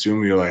I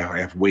assume you're like, I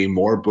have way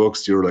more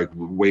books. You're like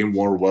way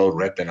more well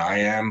read than I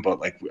am, but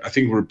like I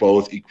think we're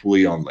both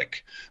equally on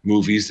like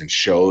movies and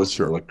shows.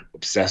 Sure. We're like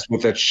obsessed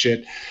with that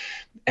shit.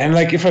 And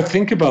like if I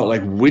think about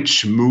like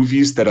which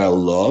movies that I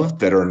love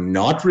that are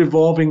not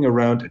revolving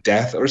around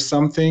death or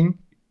something,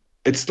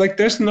 it's like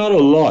there's not a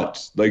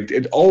lot. Like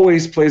it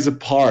always plays a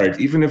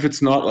part, even if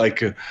it's not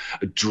like a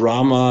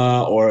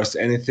drama or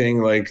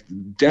anything. Like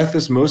death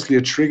is mostly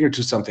a trigger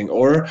to something,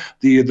 or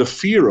the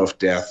fear of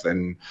death,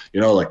 and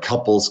like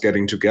couples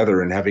getting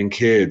together and having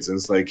kids. And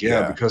it's like,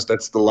 yeah, Yeah. because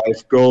that's the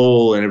life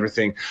goal and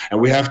everything,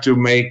 and we have to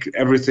make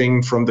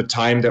everything from the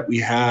time that we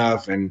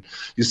have. And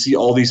you see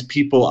all these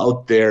people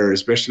out there,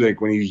 especially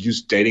like when you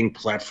use dating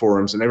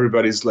platforms, and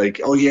everybody's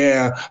like, oh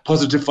yeah,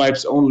 positive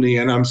vibes only,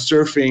 and I'm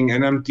surfing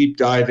and I'm deep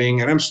diving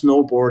and I'm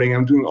snowboarding,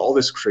 I'm doing all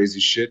this crazy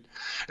shit.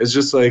 It's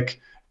just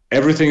like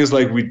everything is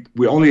like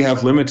we only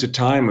have limited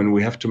time and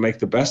we have to make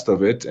the best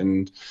of it.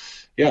 And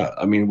yeah,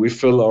 I mean, we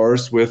fill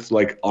ours with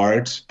like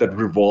art that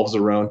revolves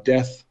around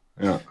death.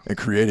 Yeah. And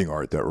creating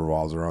art that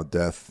revolves around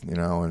death,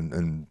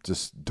 and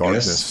just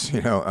Yes.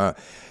 darkness,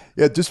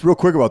 Yeah, just real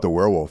quick about the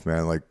werewolf,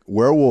 man. Like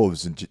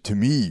werewolves, to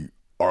me,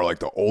 are like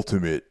the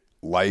ultimate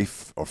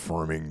life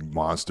affirming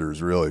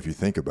monsters. Really, if you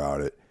think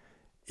about it,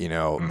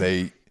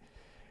 they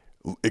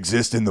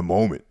exist in the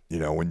moment.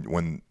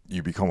 When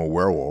you become a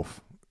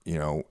werewolf,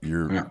 Yeah.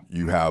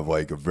 you have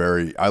like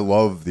I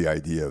love the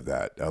idea of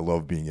that. I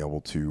love being able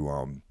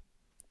to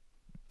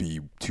be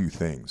two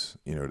things.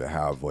 To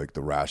have like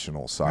the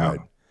rational side,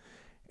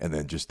 Yeah. and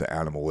then just the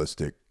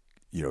animalistic,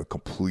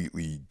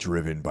 completely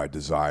driven by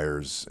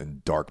desires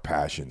and dark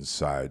passions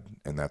side.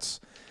 And that's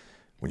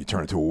when you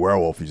turn into a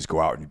werewolf, you just go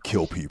out and you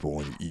kill people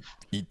and you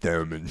eat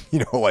them, and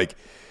like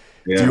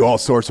do Yeah. all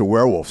sorts of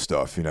werewolf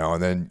stuff,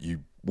 and then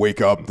you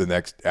wake up the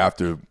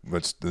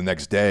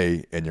next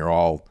day and you're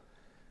all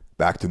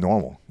back to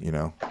normal,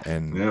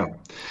 and Yeah.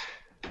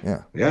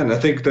 yeah. Yeah, and I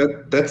think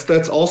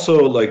that's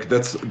also like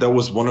that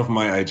was one of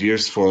my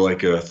ideas for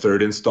like a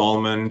third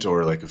installment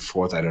or like a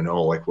fourth. I don't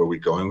know, like where we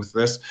going with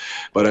this,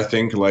 but I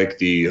think like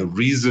the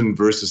reason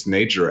versus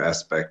nature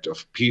aspect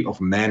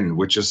of men,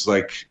 which is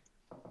like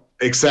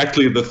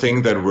exactly the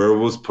thing that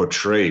werewolves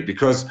portray.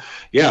 Because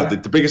yeah,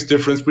 the biggest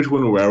difference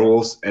between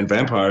werewolves and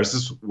vampires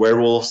is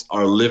werewolves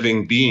are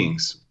living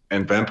beings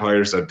and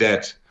vampires are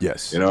dead.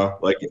 Yes.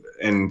 Like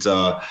and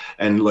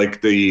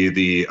like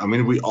the I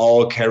mean, we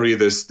all carry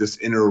this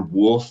inner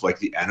wolf, like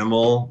the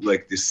animal,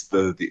 like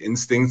the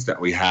instincts that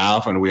we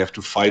have, and we have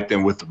to fight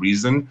them with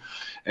reason.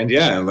 And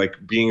yeah, like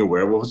being a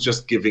werewolf is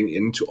just giving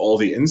in to all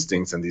the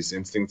instincts, and these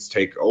instincts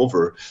take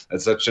over.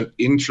 That's such an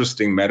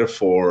interesting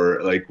metaphor,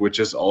 like which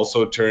is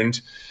also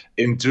turned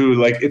into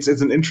like it's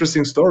an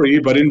interesting story.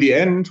 But in the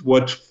end,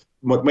 what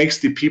makes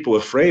the people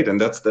afraid,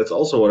 and that's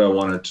also what I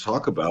wanted to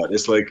talk about,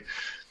 is like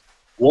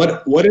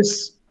what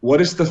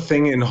is the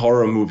thing in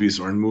horror movies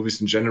or in movies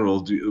in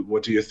general?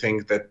 What do you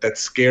think that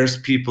scares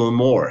people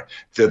more?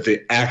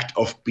 The act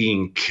of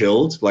being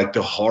killed, like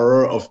the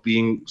horror of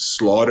being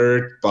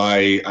slaughtered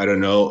by, I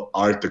don't know,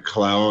 Art the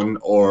Clown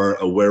or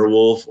a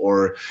werewolf,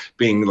 or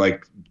being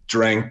like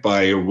drank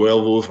by a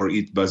werewolf or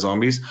eaten by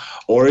zombies?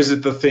 Or is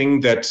it the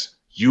thing that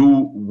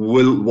you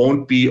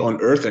won't be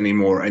on Earth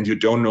anymore and you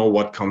don't know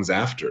what comes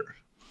after?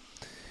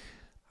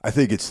 I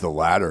think it's the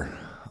latter.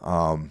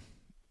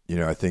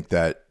 I think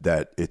that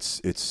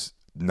it's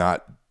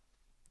not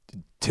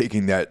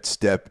taking that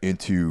step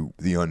into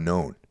the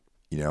unknown,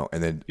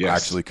 and then Yes.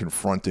 actually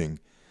confronting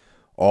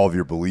all of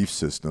your belief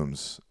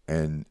systems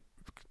and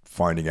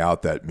finding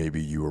out that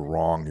maybe you were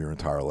wrong your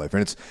entire life.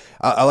 And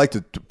I like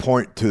to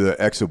point to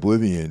the Ex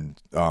Oblivion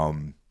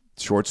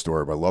short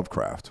story by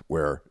Lovecraft,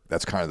 where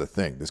that's kind of the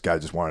thing. This guy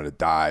just wanted to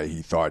die.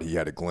 He thought he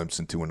had a glimpse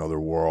into another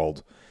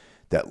world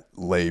that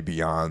lay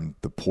beyond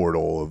the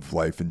portal of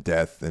life and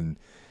death, and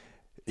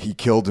he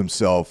killed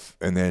himself.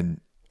 And then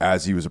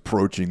as he was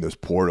approaching this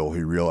portal,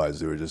 he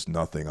realized there was just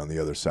nothing on the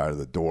other side of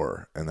the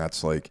door. And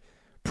that's like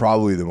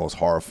probably the most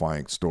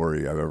horrifying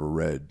story I've ever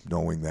read,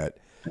 knowing that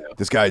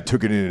this guy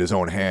took it in his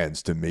own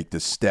hands to make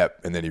this step,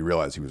 and then he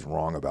realized he was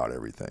wrong about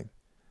everything.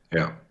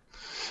 Yeah.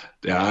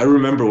 Yeah, I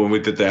remember when we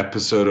did the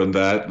episode on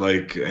that,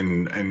 like,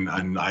 and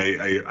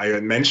I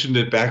mentioned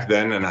it back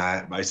then, and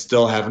I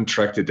still haven't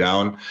tracked it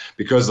down,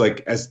 because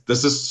like, as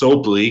this is so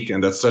bleak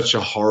and that's such a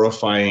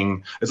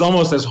horrifying, it's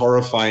almost as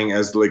horrifying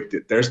as like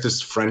there's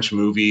this French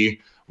movie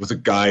with a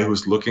guy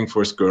who's looking for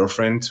his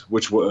girlfriend,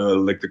 which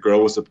like the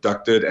girl was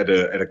abducted at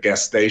a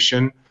gas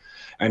station,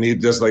 and he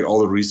does like all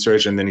the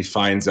research, and then he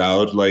finds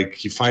out, like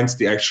he finds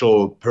the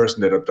actual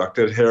person that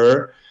abducted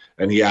her,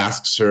 and he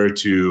asks her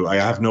to, I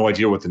have no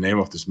idea what the name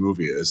of this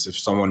movie is. If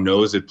someone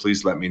knows it,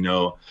 please let me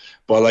know.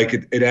 But like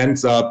it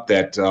ends up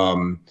that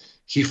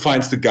he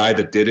finds the guy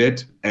that did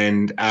it,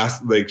 and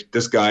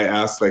this guy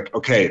asks like,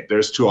 okay,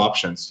 there's two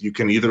options. You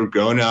can either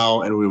go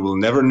now and we will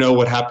never know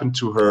what happened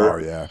to her.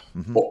 Oh yeah.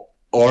 Mm-hmm.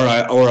 Or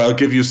I'll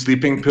give you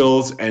sleeping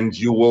pills and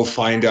you will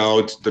find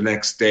out the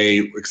next day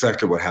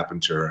exactly what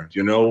happened to her. Do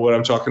you know what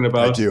I'm talking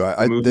about?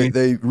 I do.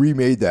 They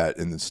remade that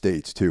in the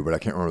States too, but I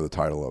can't remember the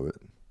title of it.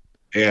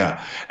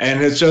 Yeah,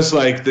 and it's just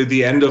like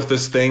the end of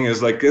this thing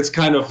is like, it's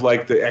kind of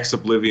like the Ex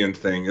Oblivion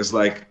thing is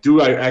like,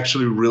 do I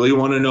actually really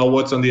want to know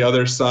what's on the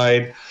other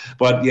side?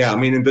 But yeah, I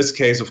mean, in this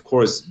case, of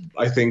course,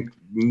 I think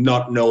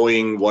not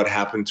knowing what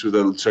happened to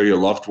your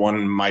loved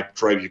one might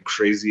drive you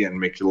crazy and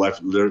make your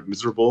life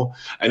miserable,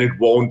 and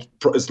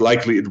it's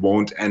likely it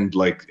won't end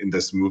like in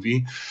this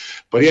movie.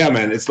 But yeah,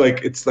 man, it's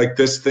like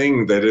this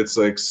thing that it's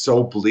like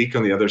so bleak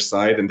on the other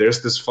side. And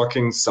there's this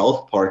fucking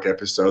South Park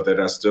episode that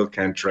I still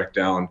can't track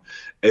down.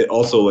 It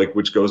also, like,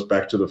 which goes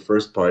back to the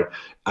first part.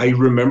 I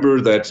remember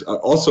that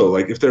also,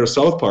 like, if there are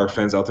South Park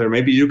fans out there,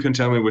 maybe you can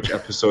tell me which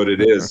episode it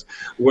is,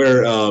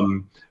 where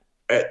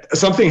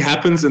something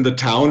happens in the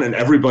town and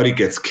everybody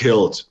gets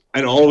killed.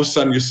 And all of a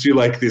sudden you see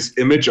like this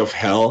image of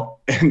hell,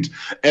 and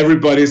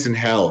everybody's in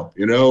hell,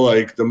 you know,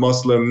 like the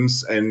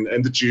Muslims and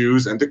the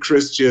Jews and the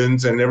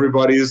Christians, and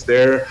everybody is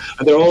there.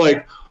 And they're all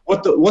like,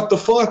 what the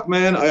fuck,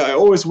 man? I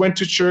always went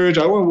to church.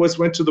 I always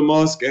went to the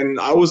mosque, and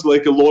I was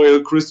like a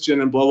loyal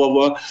Christian and blah, blah,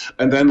 blah.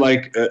 And then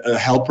like a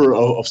helper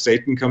of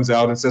Satan comes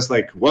out and says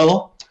like,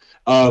 well,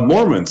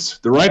 Mormons.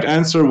 The right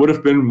answer would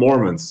have been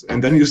Mormons.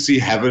 And then you see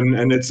heaven,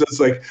 and it's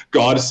just like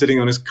God is sitting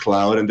on his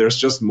cloud, and there's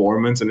just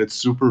Mormons, and it's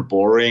super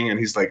boring. And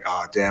he's like,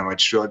 oh, damn, I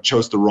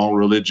chose the wrong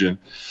religion.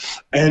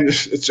 And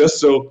it's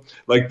just so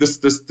like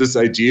this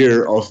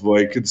idea of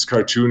like this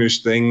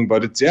cartoonish thing.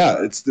 But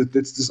it's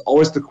this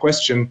always the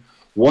question,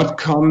 what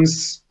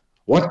comes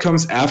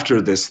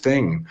after this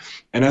thing?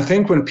 And I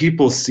think when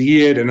people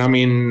see it, and I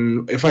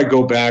mean, if I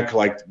go back,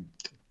 like,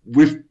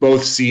 we've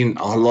both seen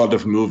a lot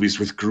of movies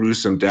with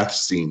gruesome death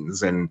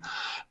scenes, and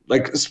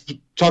like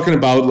talking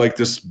about like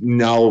this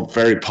now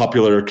very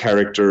popular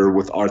character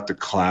with Art the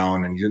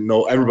Clown, and you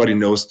know, everybody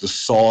knows the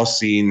Saw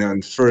scene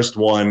and first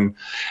one,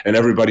 and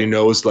everybody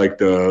knows like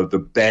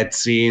the bed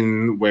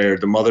scene where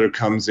the mother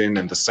comes in,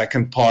 and the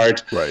second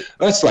part. Right.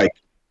 That's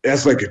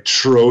like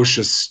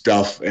atrocious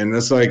stuff, and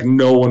it's like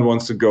no one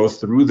wants to go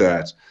through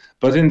that.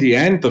 But in the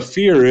end, the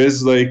fear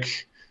is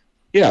like,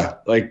 yeah,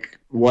 like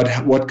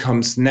what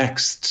comes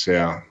next?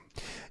 Yeah,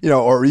 you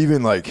know, or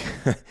even like,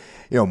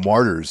 you know,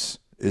 Martyrs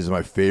is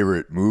my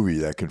favorite movie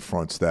that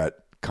confronts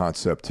that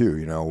concept too.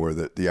 You know, where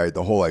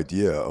the whole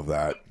idea of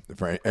that.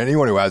 For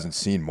anyone who hasn't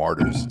seen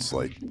Martyrs, it's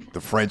like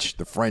the French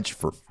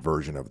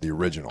version of the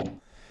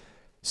original.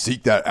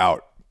 Seek that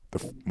out,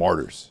 the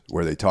Martyrs,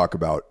 where they talk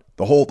about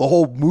the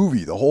whole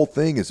movie. The whole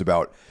thing is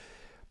about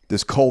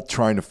this cult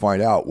trying to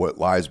find out what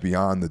lies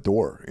beyond the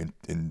door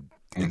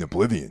in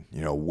oblivion.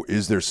 You know,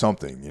 is there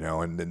something, you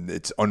know, and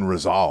it's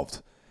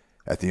unresolved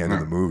at the end of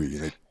the movie.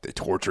 And they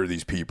torture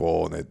these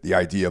people, and the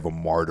idea of a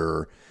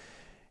martyr,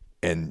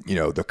 and, you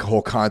know, the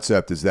whole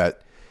concept is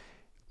that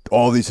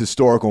all these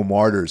historical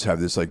martyrs have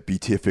this like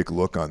beatific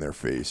look on their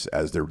face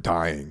as they're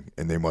dying,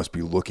 and they must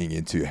be looking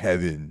into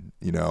heaven,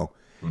 you know,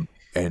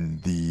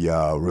 and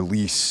the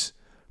release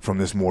from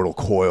this mortal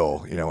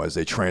coil, you know, as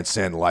they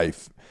transcend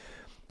life.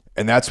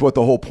 And that's what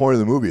the whole point of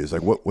the movie is.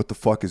 Like, what the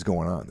fuck is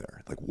going on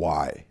there? Like,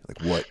 why?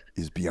 Like, what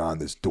is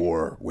beyond this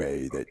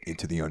doorway that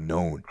into the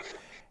unknown?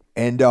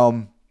 And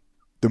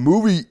the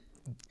movie,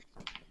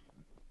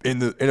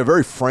 in a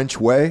very French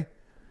way,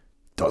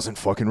 doesn't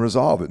fucking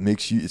resolve.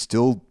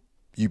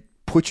 You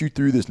put you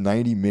through this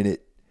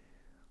 90-minute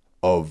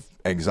of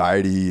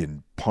anxiety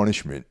and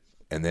punishment,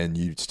 and then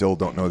you still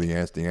don't know the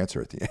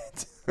answer at the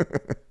end.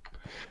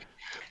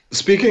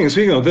 Speaking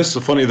of this,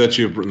 it's funny that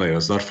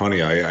it's not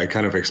funny. I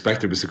kind of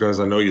expected this because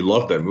I know you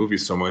love that movie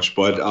so much,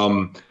 but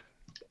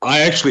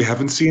I actually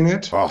haven't seen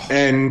it. Oh.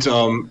 And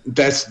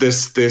there's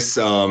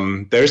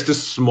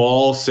this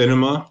small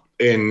cinema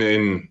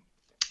in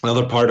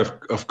another part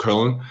of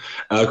Cologne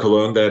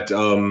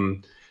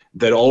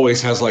that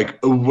always has like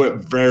a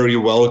very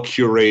well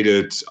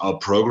curated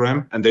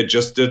program, and they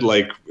just did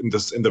like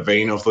in the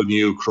vein of the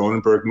new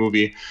Cronenberg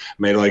movie,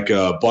 made like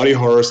a body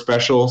horror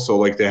special. So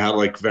like they had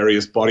like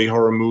various body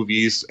horror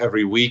movies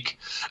every week,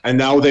 and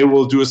now they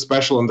will do a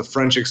special on the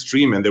French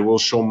Extreme, and they will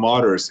show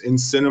Martyrs in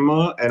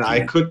cinema. And I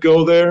could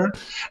go there,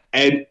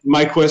 and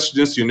my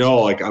question is, you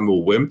know, like I'm a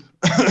wimp.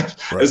 Right.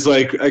 It's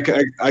like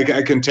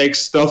I can take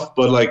stuff,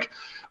 but like,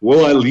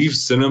 will I leave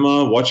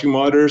cinema watching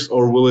Martyrs,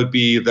 or will it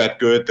be that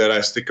good that I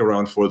stick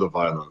around for the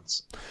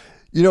violence?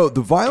 You know,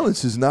 the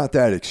violence is not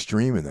that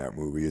extreme in that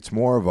movie. It's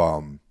more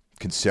of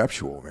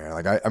conceptual, man.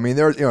 Like I mean,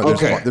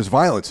 there's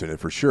violence in it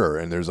for sure,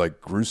 and there's like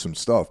gruesome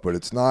stuff, but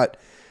it's not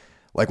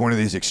like one of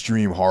these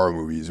extreme horror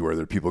movies where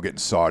there are people getting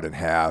sawed in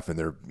half and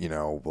they're, you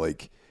know,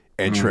 like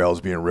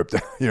entrails being ripped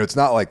out. You know, it's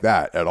not like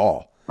that at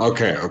all.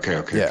 Okay.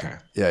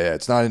 Yeah.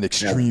 It's not an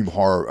extreme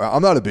horror.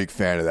 I'm not a big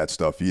fan of that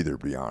stuff either,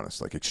 to be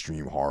honest. Like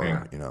extreme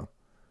horror, you know.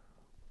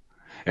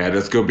 Yeah,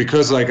 that's good,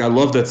 because like I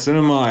love that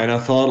cinema, and I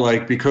thought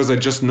like, because I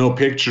just know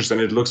pictures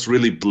and it looks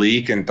really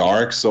bleak and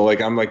dark, so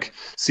like I'm like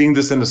seeing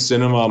this in the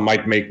cinema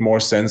might make more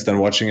sense than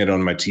watching it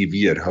on my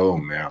TV at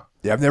home. Yeah,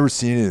 I've never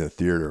seen it in the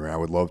theater, man. I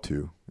would love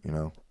to, you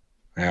know.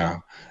 Yeah.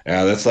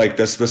 Yeah, that's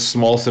the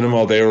small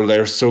cinema.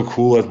 They're so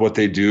cool at what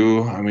they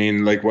do. I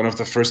mean, like one of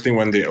the first thing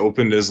when they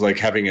opened is like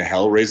having a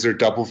Hellraiser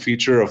double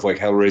feature of like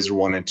Hellraiser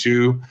 1 and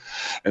 2.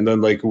 And then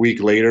like a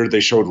week later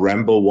they showed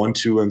Rambo 1,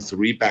 2, and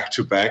 3 back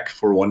to back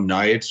for one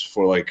night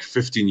for like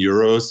 15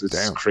 euros. It's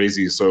Damn.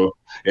 crazy. So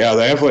yeah,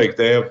 they have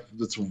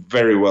it's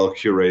very well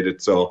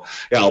curated. So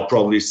yeah, I'll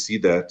probably see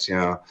that.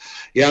 Yeah.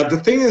 Yeah, the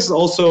thing is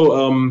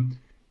also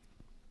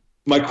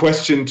my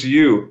question to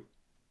you,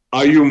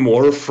 are you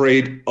more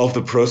afraid of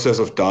the process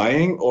of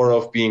dying or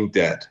of being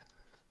dead,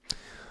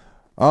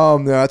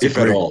 No, if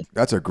at all?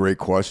 that's a great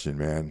question,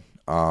 man.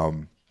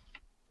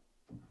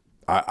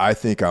 I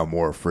think I'm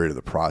more afraid of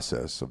the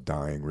process of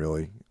dying,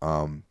 really.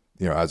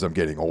 As I'm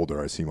getting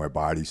older, I see my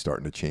body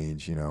starting to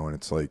change, and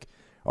it's like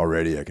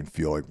already I can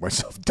feel like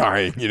myself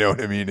dying, you know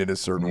what I mean, in a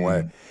certain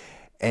way.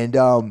 And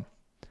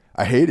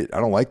I hate it. I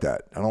don't like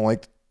that. I don't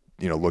like,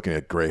 looking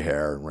at gray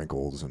hair and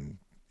wrinkles and,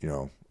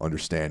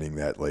 understanding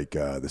that like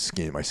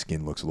my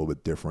skin looks a little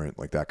bit different,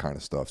 like that kind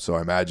of stuff. So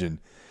I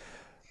imagine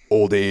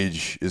old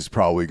age is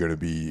probably going to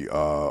be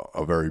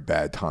a very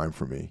bad time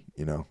for me,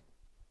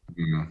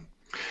 Mm.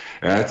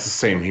 Yeah, it's the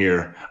same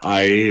here.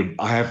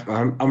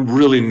 I'm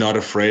really not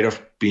afraid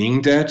of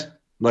being dead.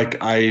 Like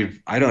I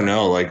don't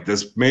know, like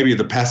this maybe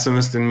the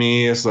pessimist in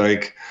me is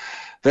like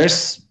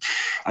there's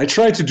I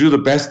try to do the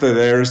best that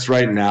there is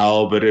right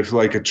now, but if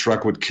like a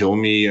truck would kill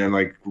me and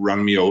like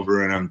run me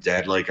over and I'm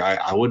dead, like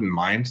I wouldn't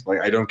mind.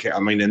 Like I don't care. I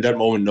mean, in that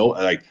moment, no,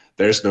 like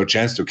there's no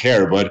chance to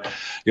care. But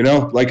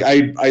like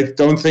I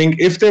don't think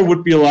if there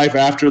would be a life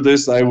after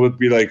this, I would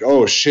be like,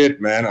 oh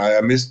shit, man, I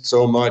missed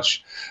so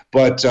much.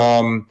 But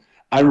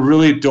I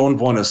really don't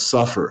want to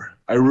suffer.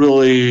 I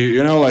really,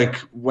 like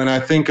when I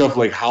think of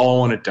like how I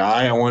want to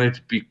die, I want it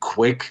to be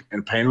quick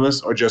and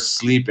painless, or just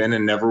sleep in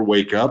and never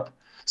wake up,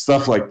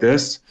 stuff like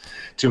this.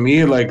 To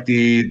me, like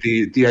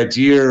the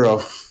idea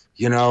of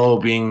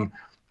being,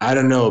 I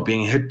don't know,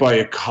 being hit by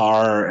a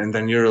car and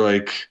then you're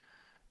like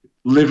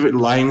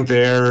lying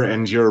there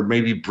and you're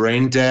maybe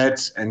brain dead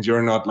and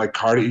you're not like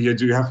you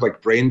do have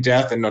like brain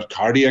death and not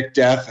cardiac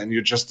death, and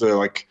you're just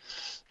like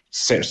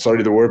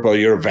sorry the word, but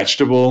you're a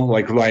vegetable,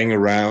 like lying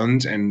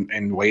around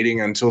and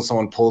waiting until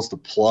someone pulls the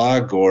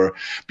plug, or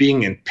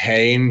being in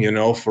pain,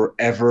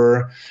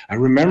 forever. I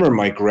remember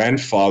my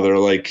grandfather,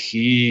 like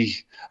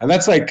and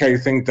that's like, I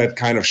think that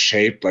kind of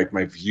shaped like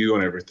my view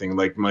and everything.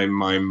 Like my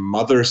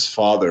mother's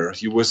father,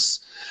 he was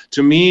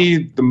to me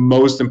the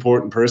most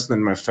important person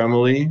in my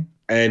family,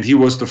 and he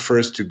was the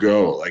first to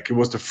go. Like it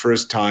was the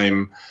first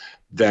time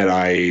that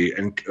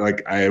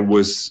I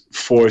was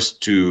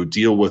forced to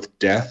deal with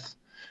death,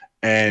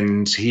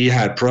 and he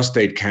had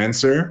prostate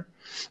cancer.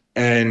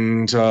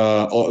 And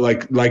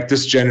like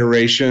this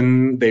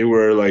generation, they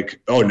were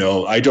like, oh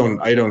no, I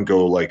don't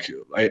go, like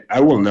I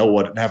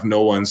will have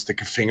no one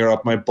stick a finger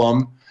up my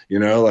bum,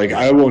 like Yeah.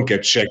 I won't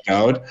get checked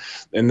out.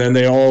 And then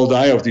they all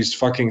die of these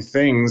fucking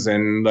things.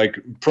 And like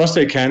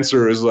prostate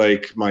cancer is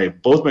like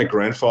both my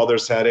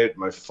grandfathers had it,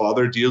 my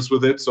father deals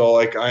with it, so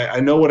like I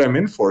know what I'm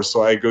in for.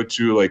 So I go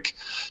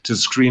to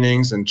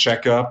screenings and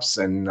checkups,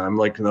 and I'm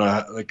like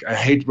I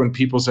hate when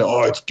people say,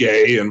 oh, it's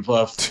gay, and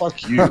blah,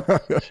 fuck you.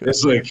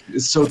 It's like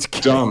it's so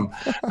dumb.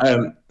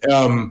 Um,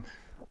 um,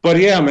 but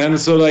yeah, man.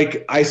 So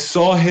like I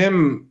saw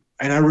him,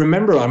 and I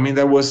remember. I mean,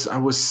 I was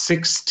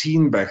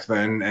 16 back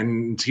then,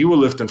 and he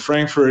lived in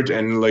Frankfurt,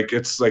 and like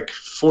it's like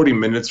 40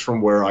 minutes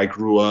from where I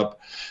grew up.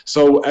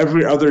 So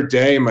every other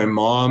day, my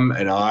mom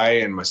and I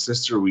and my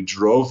sister, we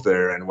drove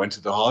there and went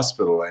to the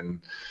hospital.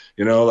 And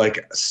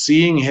like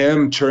seeing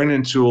him turn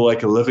into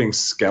like a living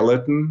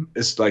skeleton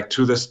is like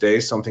to this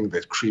day something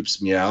that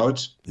creeps me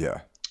out.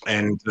 Yeah.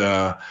 And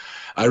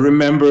I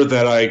remember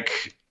that I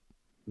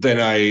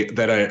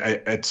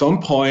at some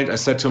point I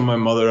said to my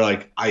mother,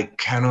 like, I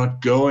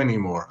cannot go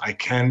anymore. I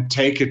can't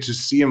take it to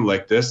see him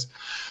like this.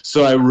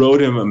 So I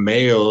wrote him a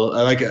mail,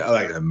 like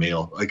a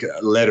mail, like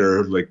a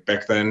letter, like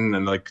back then,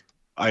 and like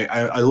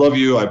I love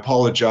you. I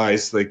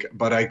apologize, like,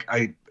 but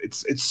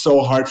it's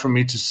so hard for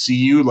me to see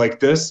you like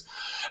this.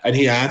 And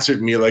he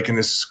answered me like in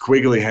his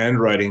squiggly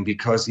handwriting,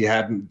 because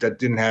that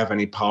didn't have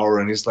any power.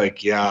 And he's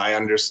like, yeah, I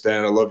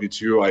understand. I love you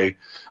too.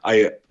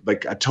 I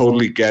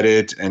totally get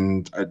it.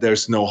 And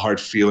there's no hard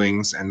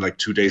feelings. And like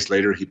 2 days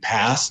later, he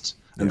passed.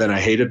 And Yeah. then I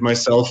hated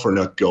myself for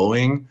not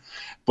going.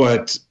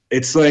 But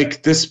it's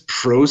like this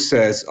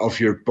process of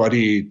your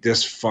body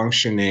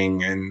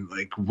dysfunctioning and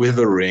like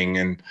withering.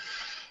 And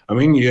I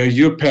mean, yeah,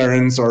 your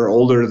parents are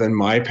older than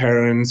my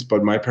parents,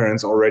 but my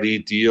parents already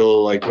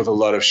deal like with a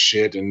lot of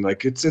shit, and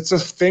like it's a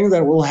thing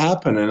that will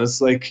happen. And it's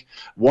like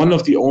one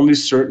of the only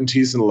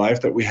certainties in life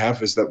that we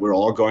have is that we're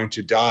all going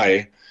to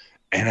die.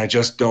 And I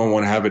just don't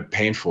want to have it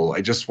painful.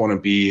 I just want to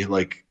be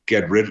like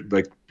get rid,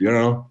 like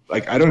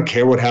like I don't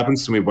care what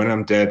happens to me when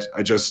I'm dead.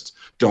 I just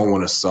don't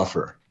want to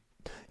suffer.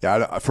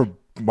 Yeah. For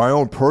my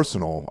own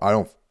personal, I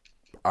don't,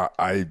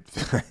 I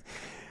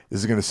this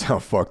is gonna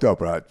sound fucked up,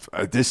 but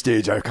at this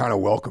stage, I kind of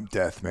welcome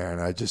death, man.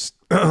 I just,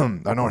 I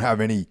don't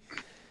have any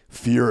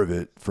fear of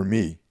it for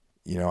me.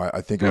 I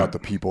think Yeah. about the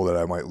people that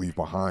I might leave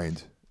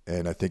behind,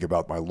 and I think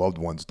about my loved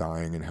ones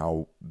dying and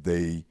how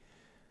they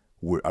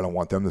would. I don't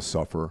want them to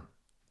suffer,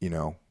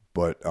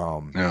 But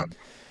Yeah.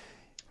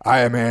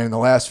 man, in the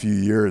last few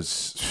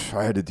years,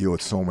 I had to deal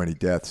with so many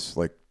deaths,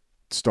 like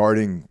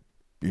starting,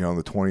 in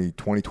the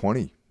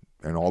 2020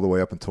 and all the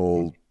way up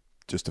until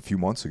just a few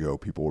months ago,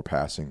 people were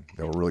passing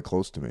that were really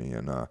close to me.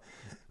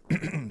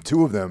 And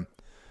two of them,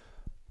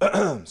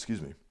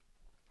 excuse me.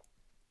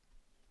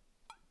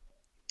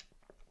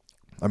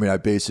 I mean, I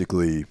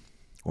basically,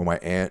 when my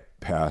aunt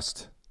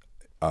passed,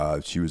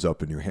 she was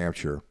up in New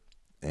Hampshire,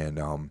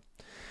 and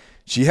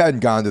she hadn't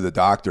gone to the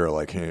doctor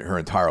like her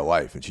entire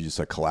life, and she just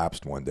like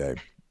collapsed one day,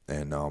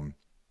 and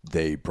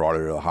they brought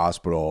her to the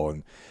hospital,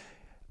 and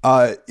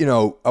I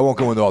won't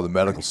go into all the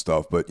medical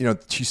stuff, but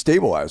she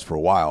stabilized for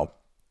a while,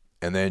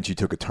 and then she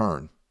took a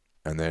turn,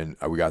 and then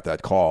we got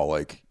that call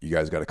like, you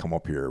guys got to come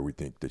up here. We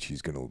think that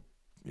she's gonna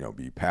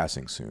be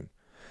passing soon.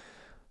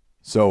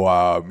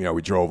 So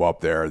we drove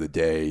up there the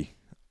day.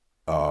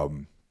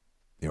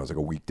 It was like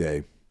a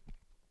weekday.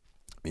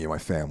 Me and my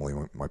family,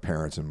 my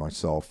parents and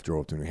myself,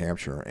 drove to New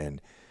Hampshire,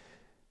 and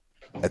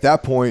at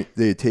that point,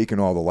 they had taken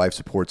all the life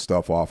support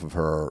stuff off of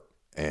her,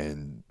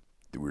 and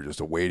we were just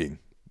awaiting.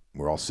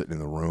 We're all sitting in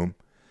the room.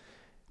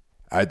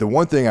 The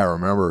one thing I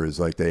remember is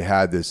like they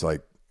had this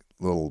like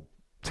little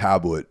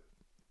tablet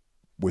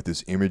with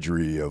this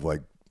imagery of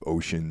like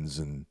oceans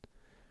and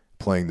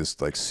playing this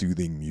like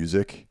soothing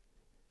music.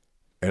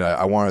 And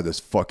I wanted to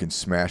fucking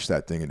smash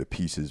that thing into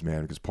pieces,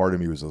 man, because part of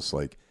me was just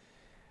like,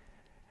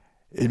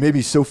 it made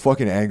me so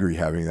fucking angry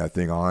having that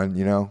thing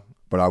on,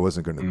 but I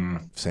wasn't going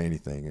to say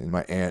anything. And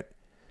my aunt,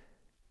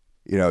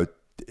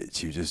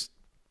 she was just,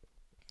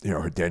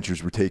 her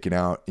dentures were taken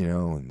out,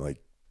 and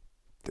like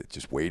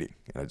just waiting.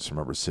 And I just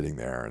remember sitting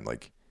there and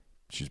like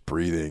she's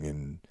breathing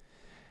and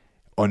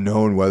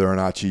unknown whether or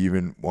not she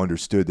even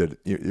understood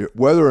that,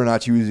 whether or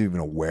not she was even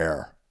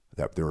aware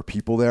that there were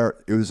people there.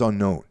 It was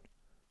unknown.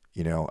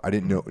 I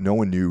didn't know. No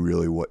one knew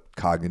really what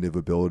cognitive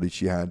ability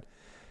she had,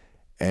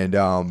 and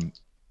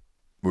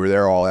we were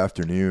there all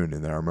afternoon.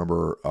 And then I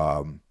remember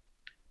I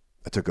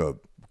took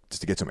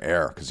just to get some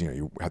air because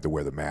you had to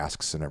wear the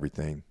masks and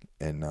everything.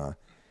 And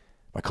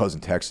my cousin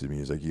texted me.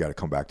 He's like, "You got to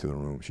come back to the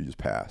room. She just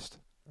passed."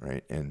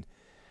 Right, and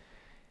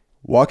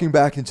walking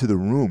back into the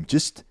room,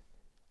 just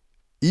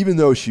even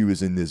though she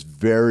was in this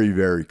very,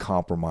 very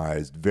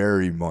compromised,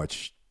 very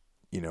much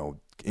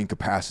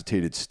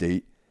incapacitated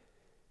state,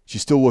 she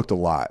still looked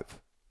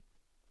alive.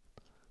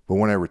 But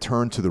when I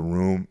returned to the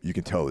room, you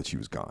can tell that she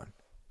was gone.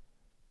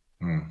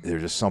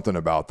 There's just something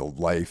about the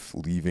life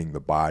leaving the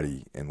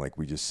body. And like,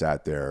 we just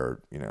sat there,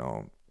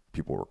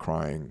 people were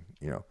crying,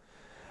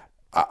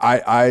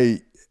 I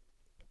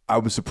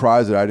was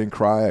surprised that I didn't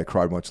cry. I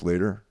cried much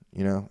later,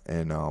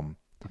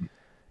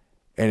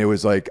 and it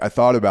was like, I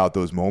thought about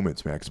those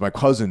moments, man. Cause my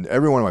cousin,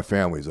 everyone in my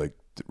family is like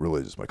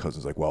religious. My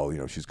cousin's like, well,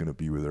 she's going to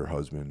be with her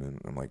husband.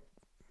 And I'm like,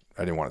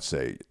 I didn't want to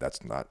say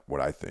that's not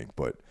what I think,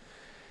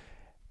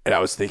 and I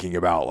was thinking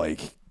about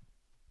like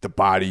the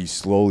body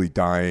slowly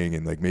dying,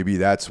 and like maybe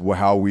that's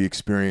how we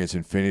experience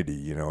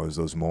infinity, is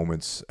those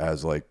moments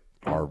as like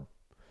our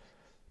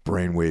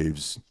brain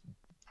waves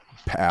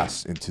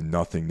pass into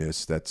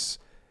nothingness. That's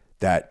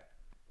that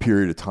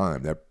period of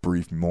time, that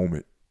brief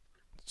moment,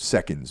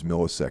 seconds,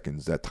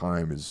 milliseconds. That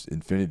time is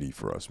infinity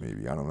for us.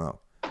 Maybe, I don't know.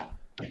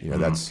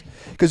 That's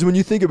because when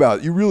you think about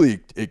it, you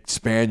really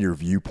expand your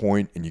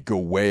viewpoint and you go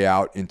way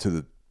out into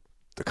the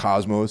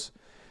cosmos.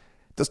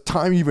 Does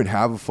time even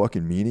have a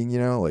fucking meaning?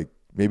 Like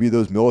maybe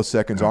those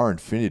milliseconds are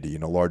infinity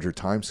in a larger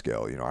time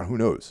scale. Who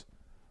knows?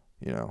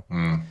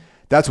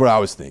 That's what I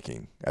was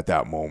thinking at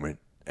that moment.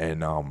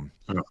 And and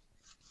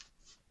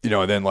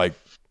then like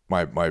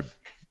my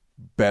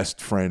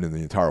best friend in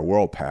the entire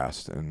world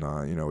passed, and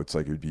it's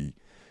like it'd be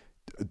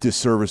a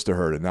disservice to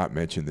her to not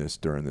mention this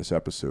during this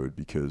episode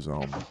because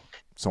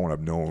someone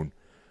I've known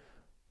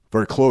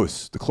very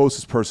close, the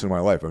closest person in my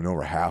life. I've known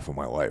over half of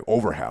my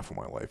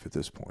life at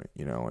this point,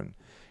 and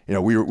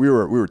we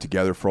were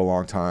together for a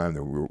long time.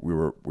 Then we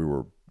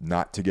were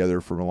not together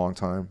for a long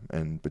time,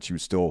 but she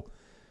was still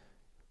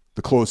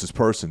the closest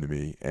person to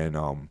me. And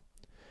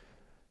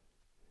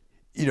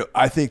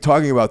I think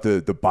talking about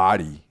the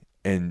body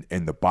and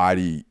the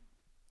body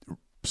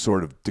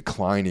sort of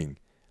declining,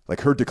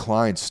 like her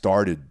decline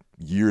started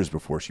years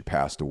before she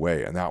passed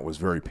away, and that was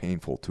very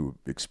painful to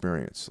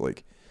experience.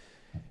 Like,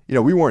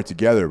 we weren't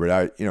together,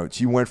 but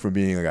she went from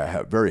being like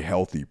a very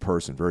healthy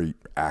person, very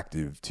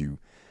active, to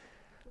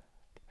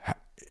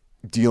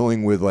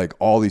dealing with like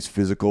all these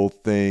physical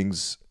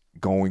things,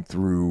 going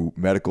through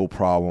medical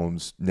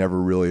problems, no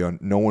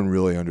one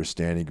really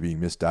understanding, being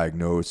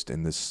misdiagnosed,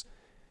 and this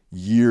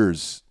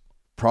years,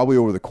 probably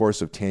over the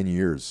course of 10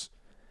 years,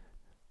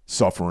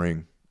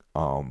 suffering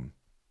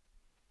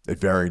at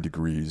varying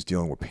degrees,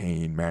 dealing with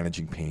pain,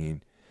 managing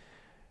pain.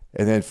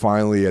 And then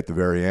finally at the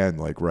very end,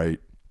 like right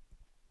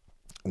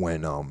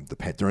when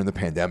during the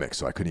pandemic,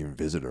 so I couldn't even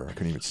visit her, I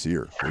couldn't even see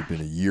her. It had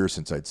been a year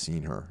since I'd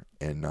seen her,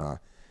 and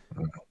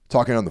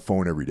talking on the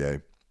phone every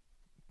day,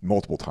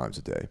 multiple times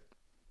a day,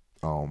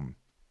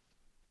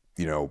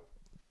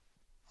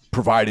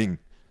 providing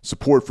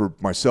support for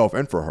myself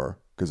and for her,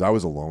 because I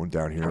was alone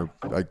down here.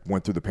 I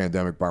went through the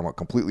pandemic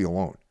completely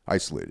alone,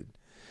 isolated.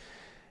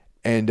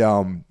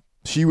 And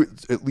she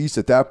was, at least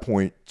at that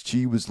point,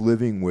 she was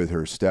living with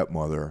her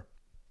stepmother.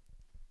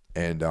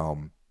 And,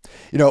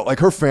 like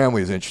her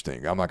family is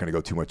interesting. I'm not going to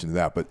go too much into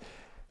that, but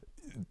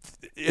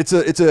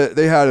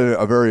they had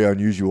a very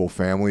unusual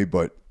family,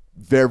 but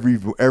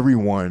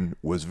everyone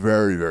was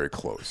very, very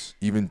close.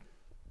 Even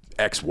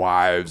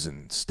ex-wives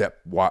and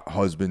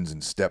step-husbands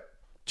and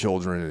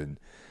step-children, and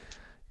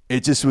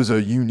it just was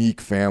a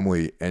unique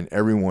family, and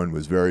everyone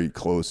was very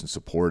close and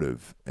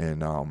supportive.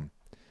 And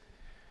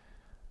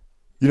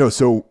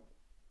so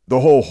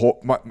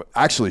the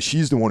actually,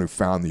 she's the one who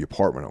found the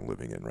apartment I'm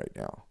living in right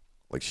now.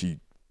 Like, she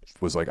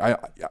was like,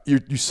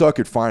 you suck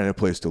at finding a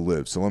place to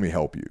live, so let me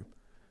help you.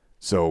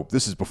 So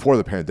this is before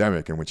the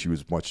pandemic, and when she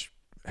was much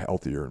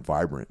healthier and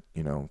vibrant,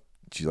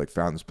 she like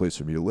found this place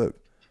for me to live.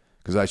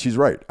 Because she's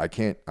right.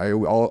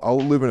 I'll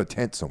live in a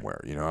tent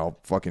somewhere. I'll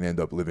fucking end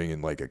up living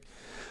in like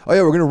oh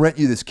yeah, we're gonna rent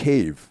you this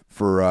cave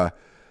for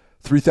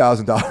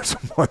 $3,000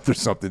 a month or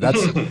something.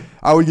 That's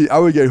I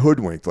would get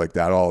hoodwinked like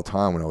that all the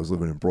time when I was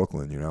living in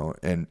Brooklyn.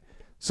 And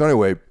so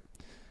anyway,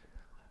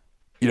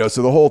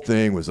 so the whole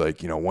thing was like,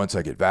 once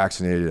I get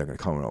vaccinated, I'm gonna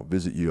come and I'll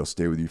visit you. I'll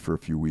stay with you for a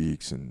few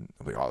weeks, and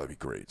I'm like, oh, that'd be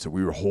great. So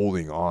we were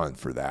holding on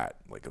for that,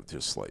 like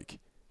just like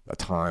a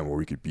time where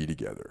we could be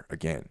together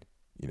again.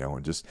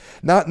 And just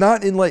not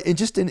in like, and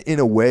just in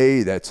a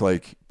way that's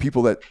like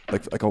people that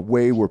like a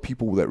way where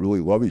people that really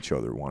love each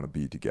other want to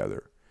be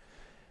together.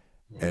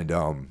 And,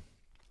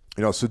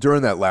 so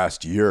during that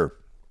last year,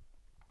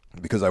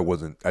 because I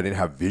didn't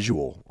have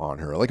visual on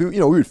her, like, we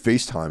would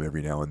FaceTime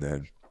every now and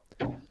then,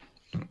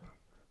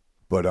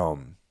 but, I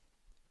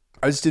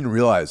just didn't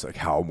realize like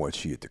how much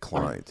she had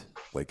declined.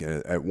 Like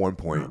at one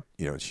point,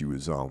 she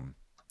was,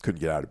 couldn't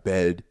get out of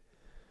bed,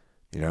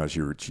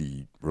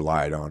 she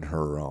relied on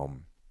her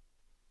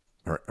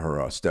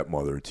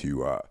stepmother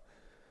to,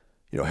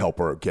 help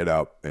her get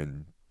up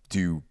and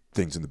do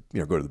things in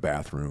the, go to the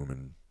bathroom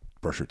and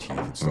brush her teeth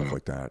and stuff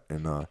like that.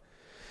 And,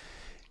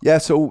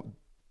 so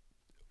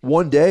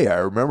one day I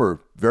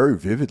remember very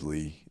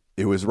vividly,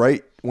 it was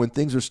right when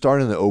things were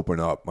starting to open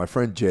up. My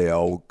friend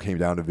JL came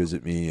down to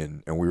visit me,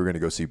 and we were going to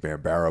go see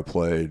Bambara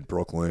play in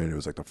Brooklyn. It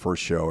was like the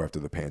first show after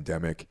the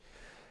pandemic.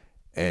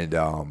 And,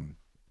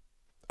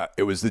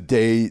 it was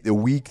the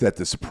week that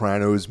the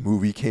Sopranos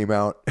movie came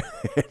out.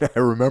 And I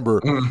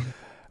remember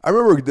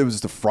it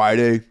was the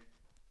Friday.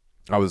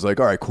 I was like,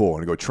 all right, cool. I'm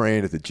going to go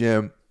train at the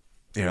gym,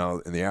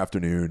 in the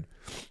afternoon.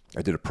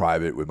 I did a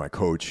private with my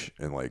coach,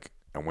 and like,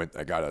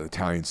 I got an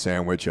Italian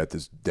sandwich at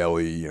this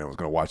deli, I was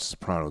going to watch the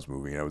Sopranos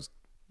movie, and I was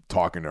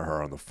talking to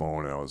her on the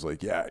phone, and I was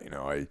like, yeah,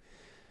 I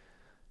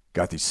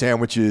got these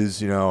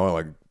sandwiches,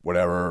 like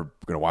whatever,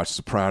 going to watch the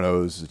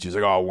Sopranos. And she's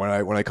like, oh, when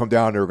I come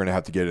down there, we're going to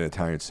have to get an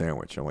Italian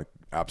sandwich. I'm like,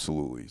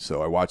 absolutely.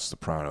 So I watched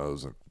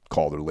Sopranos and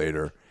called her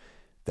later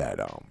that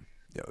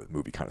the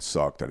movie kind of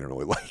sucked. I didn't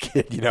really like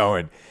it,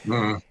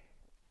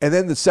 and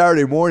then the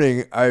Saturday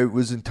morning I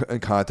was in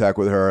contact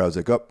with her. I was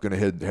like, gonna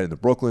head into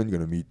Brooklyn,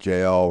 gonna meet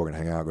JL, we're gonna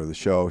hang out, go to the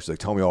show. She's like,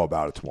 tell me all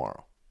about it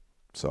tomorrow.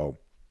 So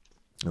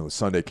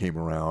Sunday came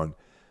around.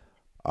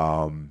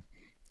 I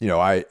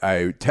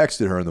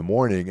texted her in the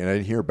morning and I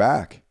didn't hear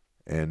back,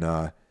 and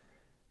I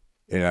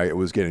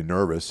was getting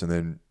nervous. And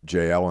then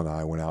JL and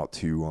I went out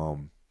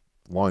to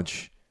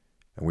lunch,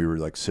 and we were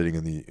like sitting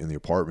in the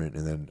apartment,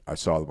 and then I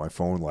saw my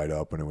phone light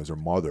up, and it was her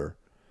mother,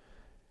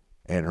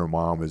 and her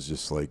mom was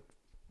just like,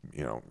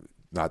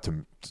 not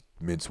to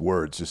mince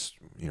words, just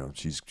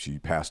she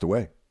passed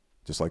away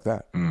just like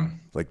that,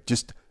 like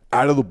just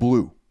out of the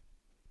blue.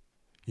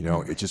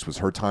 It just was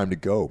her time to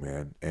go,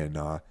 man.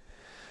 And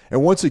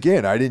once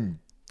again,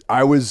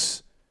 I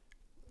was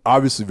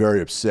obviously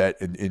very upset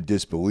and in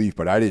disbelief,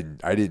 but I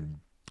didn't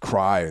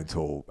cry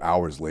until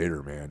hours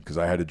later, man, because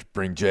I had to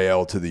bring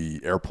JL to the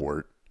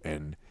airport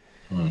and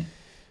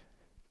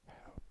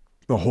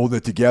hold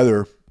it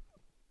together.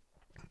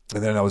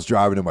 And then I was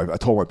driving I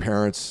told my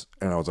parents,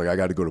 and I was like, I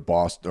got to go to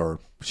Boston. Or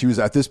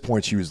at this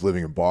point, she was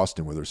living in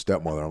Boston with her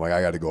stepmother. I'm like, I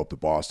got to go up to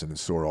Boston and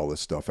sort all this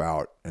stuff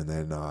out. And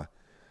then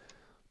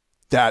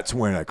that's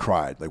when I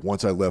cried. Like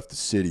once I left the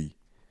city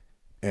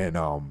and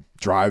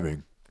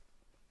driving,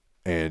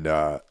 and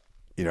I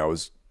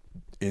was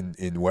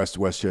in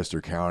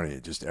Westchester County,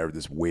 and just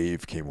this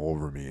wave came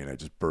over me, and I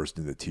just burst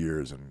into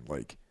tears, and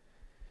like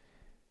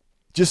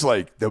just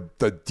like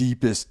the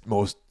deepest,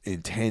 most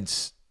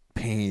intense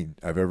pain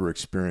I've ever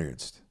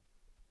experienced.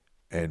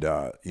 And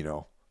and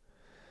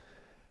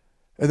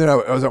then I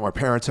was at my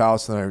parents'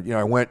 house, and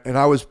I went, and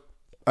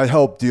I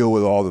helped deal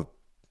with all the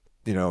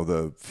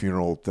the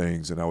funeral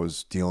things, and I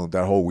was dealing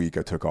that whole week.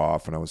 I took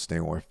off, and I was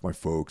staying with my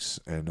folks,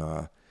 and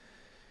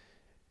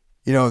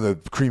the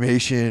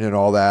cremation and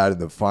all that,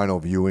 and the final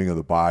viewing of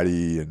the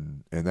body,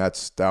 and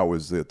that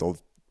was it.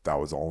 That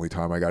was the only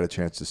time I got a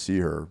chance to see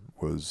her,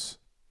 was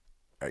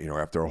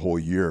after a whole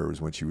year,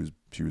 was when she was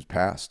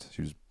passed.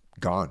 She was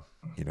gone,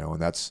 and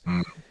that's,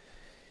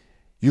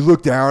 you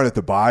look down at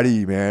the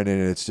body, man,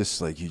 and it's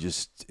just like,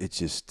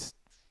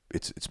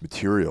 it's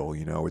material,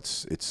 you know.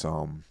 It's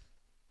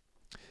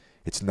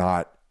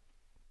not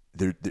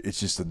there. It's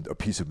just a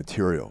piece of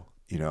material,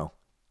 you know.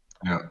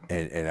 Yeah.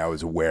 And I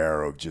was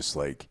aware of just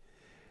like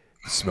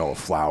the smell of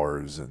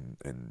flowers,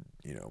 and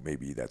you know,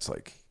 maybe that's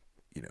like,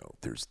 you know,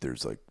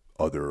 there's like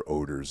other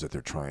odors that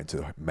they're trying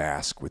to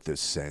mask with this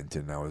scent,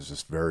 and I was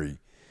just very,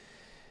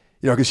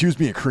 you know, because she was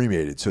being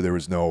cremated, so there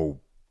was no,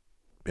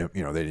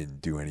 you know, they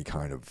didn't do any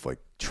kind of like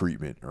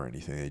treatment or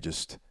anything. They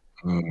just,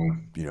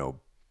 you know,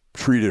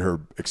 treated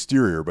her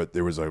exterior, but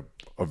there was a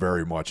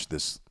very much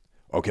this,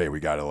 okay, we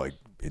got to like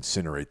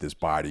incinerate this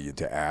body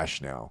into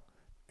ash now.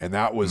 And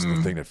that was the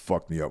thing that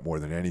fucked me up more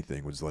than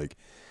anything, was like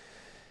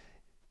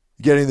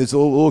getting this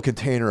little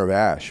container of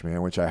ash,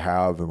 man, which I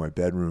have in my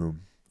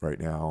bedroom right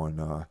now.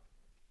 And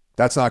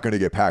that's not going to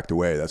get packed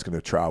away. That's going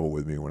to travel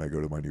with me when I go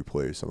to my new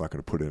place. I'm not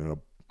going to put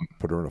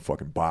her in a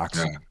fucking box,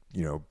 and,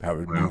 you know, have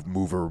it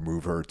move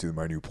her to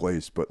my new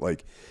place. But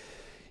like,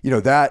 you know,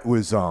 that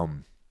was,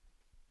 you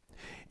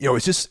know,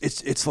 it's just,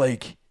 it's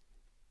like,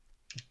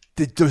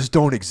 they just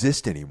don't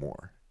exist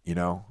anymore, you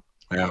know?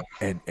 Yeah.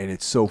 And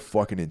it's so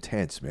fucking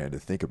intense, man, to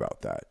think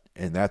about that.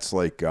 And that's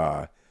like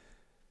the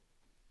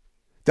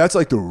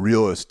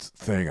realest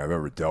thing I've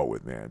ever dealt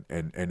with, man.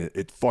 And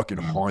it fucking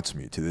haunts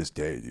me to this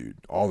day, dude.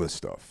 All this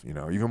stuff, you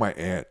know, even my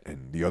aunt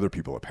and the other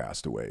people that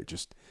passed away,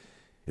 just,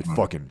 it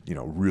fucking, you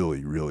know,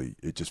 really, really,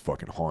 it just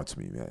fucking haunts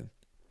me, man.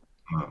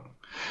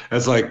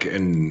 That's like,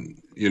 and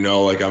you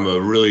know, like I'm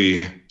a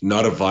really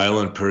not a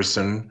violent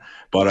person,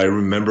 but I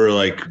remember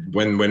like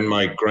when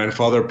my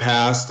grandfather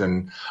passed,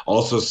 and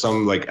also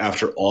some like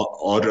after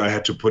Audrey, I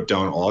had to put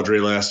down Audrey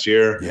last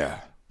year. Yeah.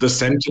 The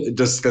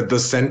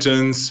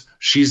sentence,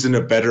 she's in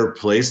a better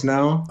place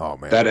now. Oh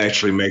man. That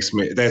actually makes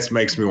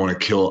me want to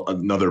kill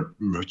another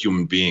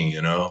human being,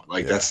 you know?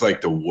 Like that's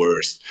like the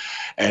worst.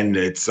 And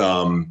it's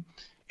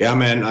yeah,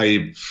 man,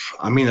 I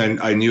mean,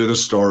 I knew the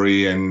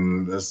story,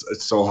 and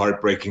it's so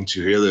heartbreaking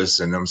to hear this,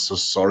 and I'm so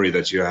sorry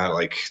that you had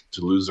like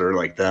to lose her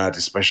like that,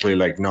 especially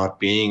like not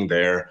being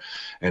there.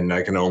 And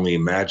I can only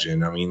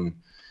imagine. I mean,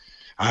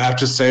 I have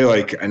to say,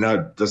 like, I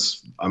know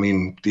this. I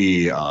mean,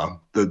 the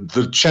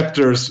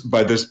chapters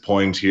by this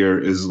point here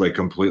is like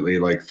completely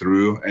like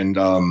through, and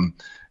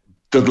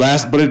the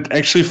last, but it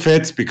actually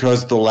fits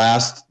because the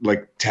last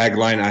like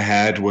tagline I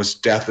had was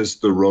 "Death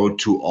is the road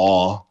to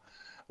awe,"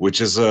 which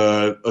is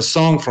a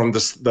song from the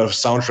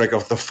soundtrack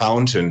of The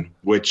Fountain,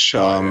 which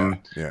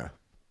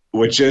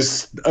which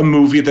is a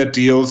movie that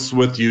deals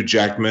with Hugh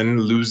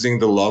Jackman losing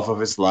the love of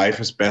his life,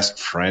 his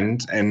best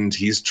friend, and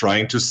he's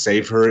trying to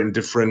save her in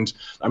different.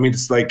 I mean,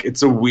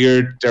 it's a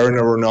weird Darren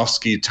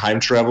Aronofsky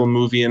time travel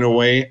movie in a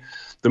way.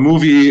 The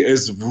movie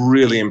is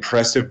really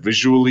impressive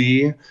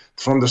visually.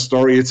 From the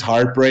story, it's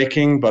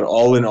heartbreaking, but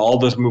all in all,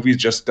 this movie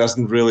just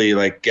doesn't really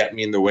like get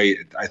me in the way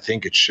I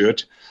think it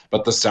should.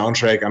 But the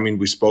soundtrack, I mean,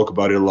 we spoke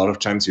about it a lot of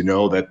times, you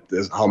know, that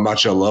how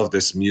much I love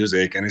this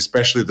music, and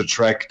especially the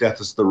track "Death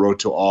is the Road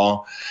to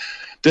Awe."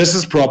 This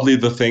is probably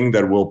the thing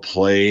that will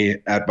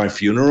play at my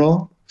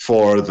funeral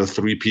for the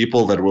 3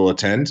 people that will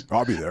attend.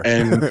 I'll be there.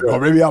 And or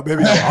maybe I'll be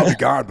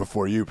gone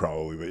before you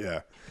probably, but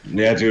yeah.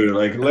 Yeah, dude.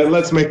 Like,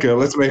 let's make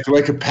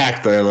like a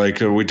pact that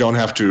like we don't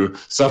have to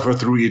suffer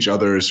through each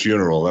other's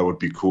funeral. That would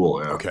be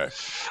cool. Yeah. Okay.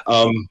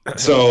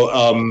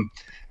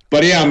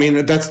 But yeah, I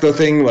mean, that's the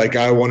thing. Like,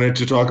 I wanted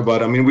to talk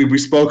about. I mean, we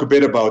spoke a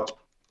bit about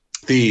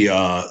the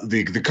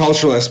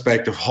cultural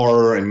aspect of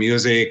horror and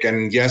music.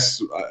 And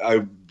yes,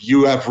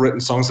 you have written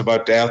songs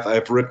about death.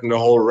 I've written a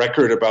whole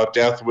record about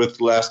death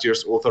with last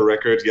year's author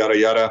record. Yada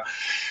yada.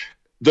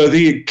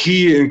 The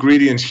key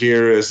ingredient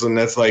here is, and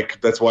that's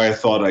why I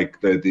thought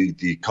like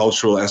the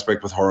cultural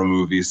aspect with horror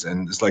movies,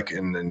 and it's like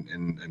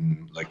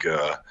in like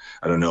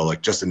I don't know,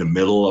 like just in the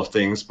middle of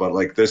things, but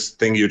like this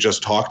thing you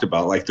just talked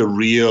about, like the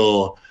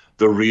real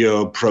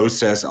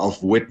process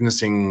of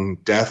witnessing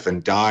death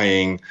and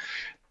dying.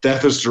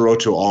 Death is the road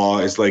to awe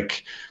is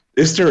like,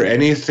 is there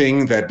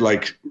anything that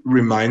like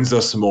reminds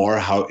us more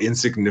how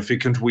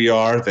insignificant we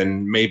are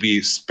than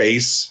maybe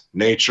space,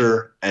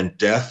 nature, and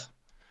death?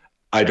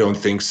 I don't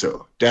think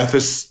so. Death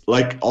is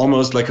like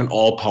almost like an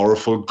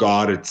all-powerful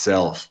God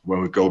itself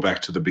when we go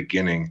back to the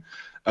beginning,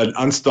 an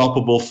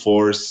unstoppable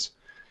force.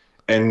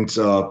 And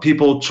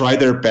people try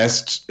their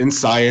best in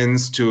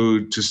science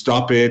to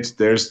stop it.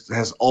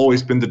 Has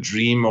always been the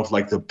dream of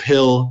like the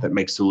pill that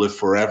makes you live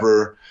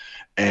forever.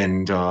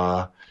 And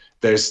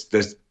there's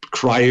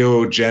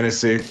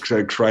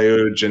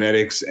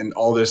cryogenetics and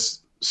all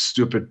this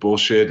stupid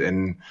bullshit.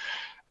 And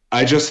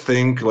I just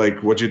think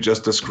like what you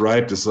just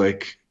described is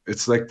like,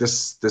 it's like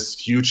this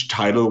huge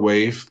tidal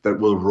wave that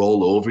will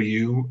roll over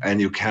you and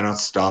you cannot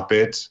stop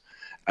it.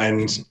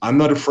 And I'm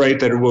not afraid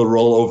that it will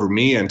roll over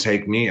me and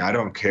take me. I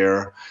don't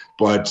care.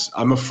 But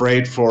I'm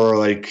afraid for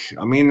like,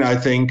 I mean, I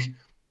think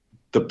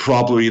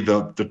probably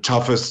the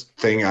toughest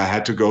thing I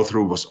had to go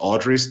through was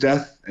Audrey's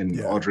death. And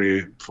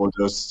Audrey, for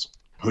those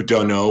who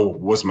don't know,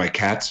 was my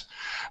cat.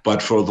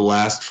 But for the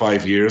last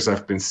 5 years,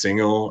 I've been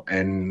single,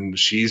 and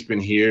she's been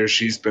here.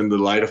 She's been the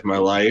light of my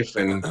life.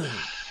 And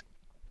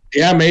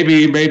Yeah,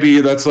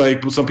 maybe that's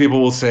like some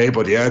people will say,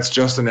 but yeah, it's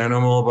just an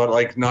animal, but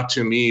like not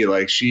to me.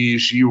 Like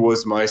she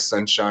was my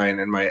sunshine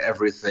and my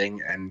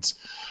everything. And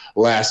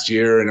last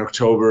year in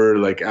October,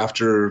 like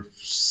after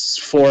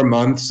 4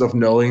 months of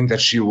knowing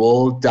that she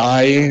will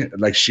die,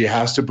 like she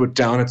has to put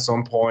down at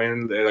some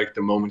point, like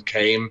the moment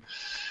came.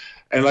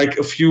 And like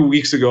a few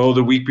weeks ago,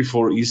 the week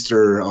before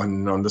Easter,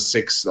 on the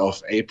 6th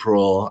of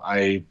April,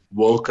 I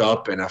woke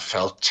up and I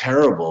felt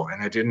terrible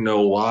and I didn't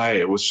know why.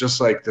 It was just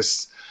like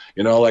this,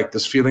 like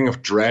this feeling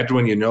of dread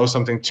when you know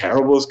something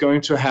terrible is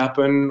going to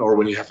happen, or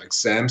when you have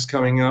exams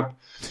coming up.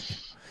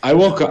 I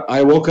woke up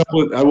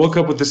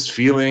with this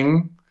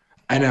feeling,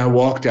 and I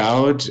walked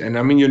out, and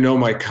I mean,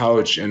 my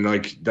couch, and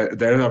like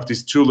there have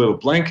these two little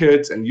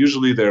blankets, and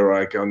usually they're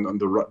like on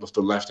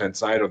the left hand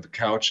side of the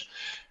couch.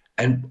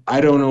 And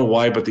I don't know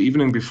why, but the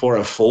evening before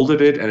I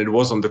folded it, and it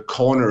was on the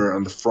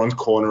front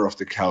corner of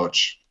the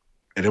couch.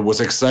 And it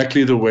was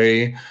exactly the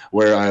way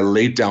where I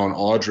laid down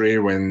Audrey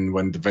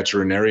when the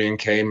veterinarian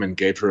came and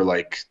gave her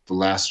like the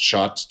last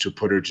shot to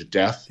put her to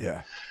death.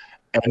 Yeah.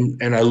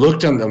 And I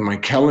looked on my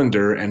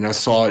calendar and I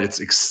saw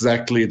it's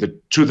exactly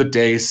to the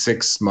day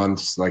 6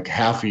 months, like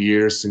half a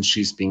year since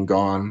she's been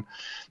gone.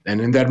 And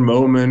in that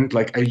moment,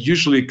 like I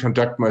usually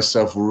conduct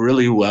myself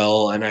really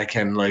well, and I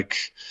can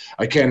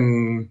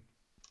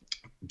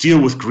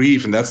deal with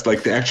grief, and that's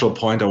like the actual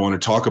point I want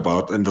to talk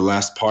about. And the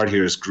last part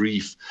here is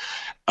grief.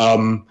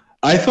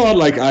 I thought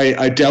like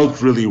I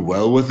dealt really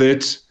well with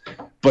it,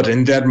 but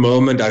in that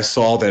moment I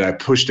saw that I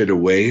pushed it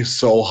away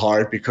so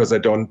hard because I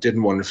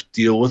didn't want to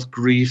deal with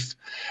grief,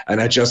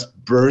 and I just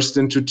burst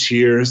into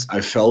tears.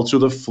 I fell to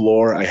the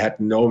floor. I had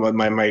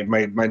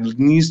my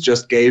knees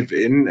just gave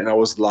in, and I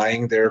was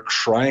lying there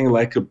crying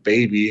like a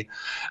baby.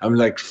 I'm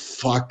like,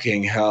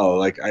 fucking hell,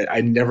 like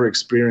I never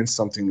experienced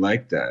something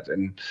like that.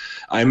 And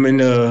I'm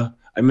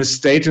a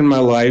state in my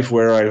life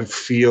where I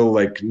feel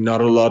like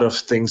not a lot of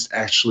things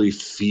actually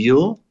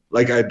feel.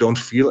 Like I don't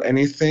feel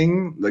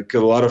anything. Like a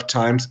lot of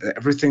times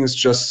everything is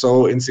just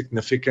so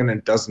insignificant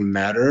and doesn't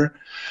matter.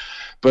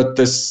 But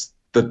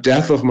the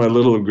death of my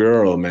little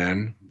girl,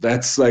 man,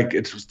 that's like,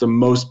 it was the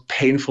most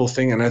painful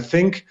thing. And I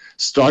think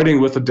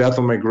starting with the death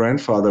of my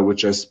grandfather,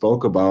 which I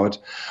spoke about,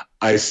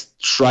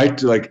 tried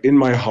to, like, in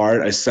my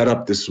heart, I set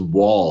up this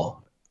wall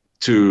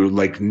to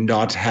like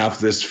not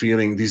have these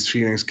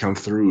feelings come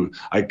through.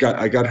 I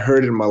got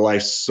hurt in my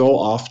life so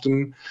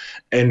often,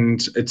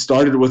 and it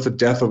started with the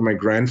death of my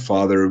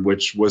grandfather,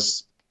 which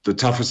was the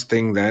toughest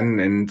thing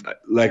then. And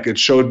like it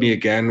showed me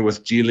again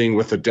with dealing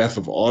with the death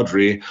of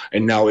Audrey,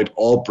 and now it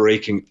all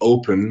breaking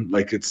open,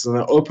 like it's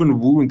an open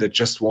wound that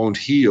just won't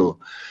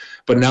heal.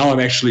 But now I'm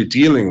actually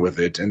dealing with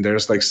it, and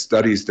there's like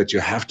studies that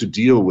you have to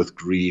deal with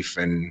grief.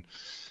 And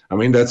I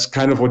mean, that's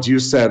kind of what you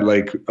said,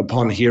 like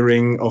upon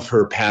hearing of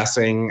her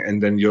passing,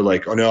 and then you're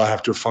like, oh no, I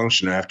have to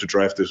function. I have to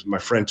drive my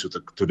friend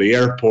to the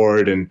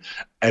airport. And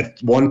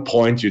at one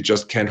point you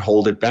just can't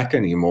hold it back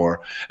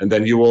anymore. And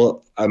then you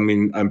will, I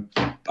mean,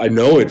 I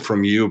know it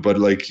from you, but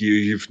like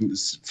you've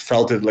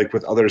felt it like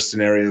with other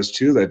scenarios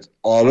too, that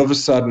all of a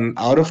sudden,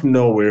 out of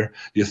nowhere,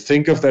 you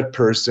think of that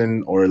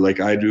person, or like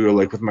I do, or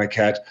like with my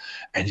cat,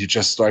 and you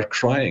just start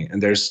crying.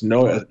 And there's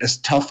no, as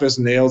tough as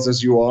nails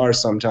as you are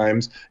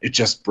sometimes, it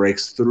just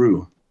breaks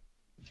through.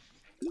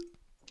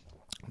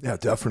 Yeah,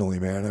 definitely,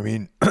 man. I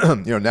mean,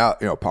 now,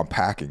 I'm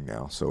packing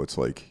now. So it's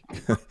like,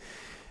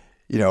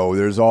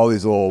 there's all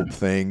these little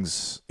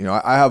things,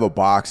 I have a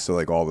box to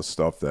like all the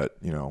stuff that,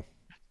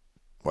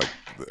 like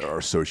are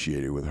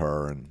associated with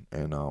her, and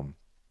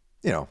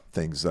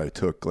things that I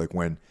took, like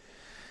when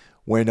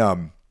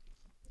during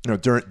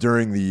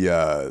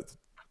the,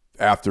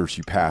 after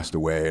she passed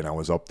away and I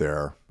was up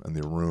there in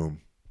the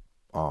room,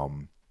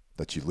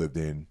 that she lived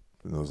in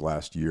those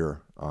last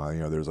year,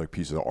 there's like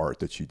pieces of art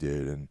that she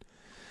did, and,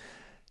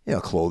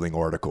 clothing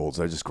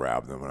articles. I just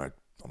grabbed them, and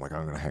I'm like,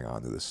 I'm going to hang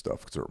on to this stuff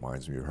because it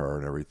reminds me of her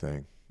and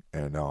everything.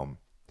 And,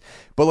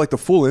 but like the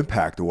full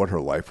impact of what her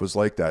life was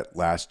like that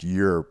last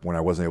year when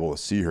I wasn't able to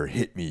see her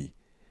hit me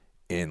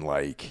in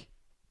like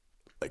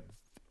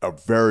a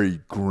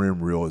very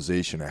grim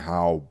realization of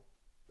how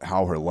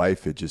her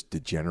life had just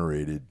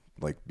degenerated,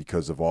 like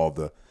because of all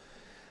the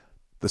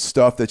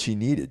stuff that she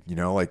needed,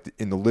 like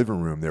in the living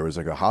room, there was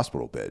like a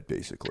hospital bed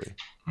basically,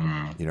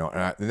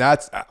 and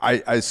that's,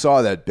 I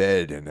saw that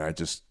bed and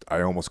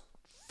I almost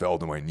fell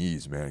to my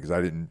knees, man. Cause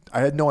I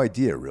had no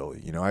idea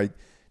really, I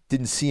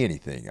didn't see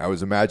anything. I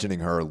was imagining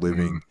her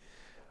living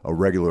a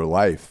regular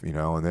life,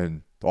 and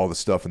then all the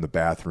stuff in the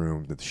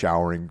bathroom, the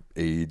showering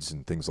aids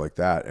and things like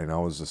that. And I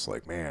was just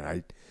like, man,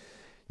 I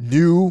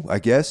knew, I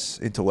guess,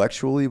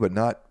 intellectually, but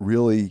not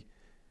really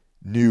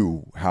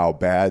knew how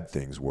bad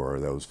things were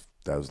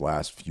those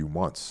last few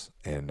months.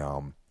 And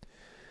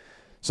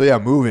so yeah,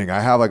 moving,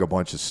 I have like a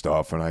bunch of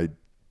stuff, and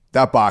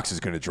that box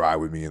is going to drive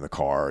with me in the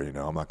car.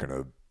 I'm not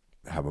going to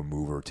have a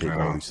mover take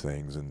all these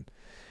things, and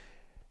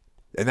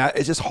that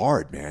it's just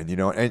hard, man.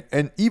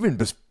 And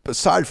even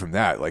aside from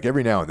that, like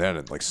every now and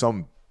then, like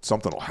something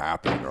will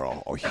happen, or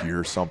I'll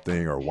hear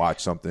something or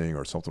watch something,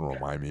 or something will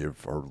remind me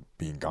of her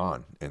being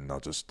gone, and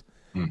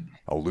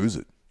I'll lose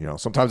it. You know,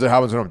 sometimes it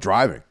happens when I'm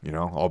driving. You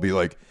know, I'll be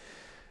like,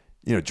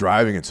 you know,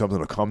 driving and something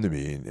will come to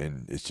me,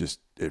 and it's just,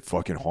 it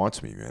fucking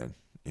haunts me, man.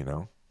 You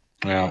know.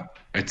 Yeah,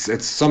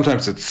 it's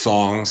sometimes it's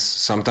songs,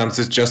 sometimes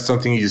it's just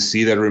something you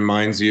see that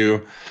reminds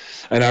you.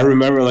 And I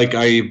remember like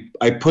I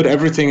put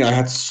everything, I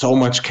had so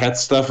much cat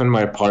stuff in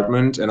my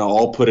apartment and I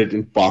all put it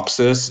in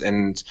boxes.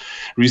 And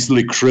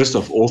recently Chris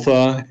of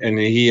Otha and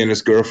he and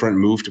his girlfriend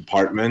moved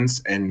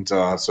apartments, and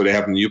so they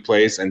have a new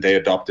place and they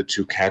adopted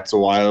two cats a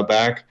while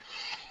back.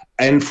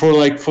 And for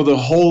the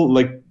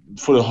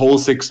whole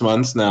 6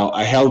 months now,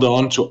 I held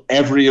on to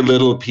every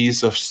little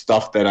piece of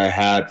stuff that I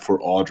had for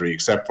Audrey,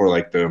 except for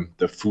like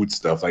the food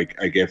stuff. Like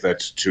I gave that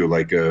to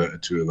like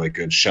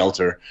a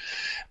shelter.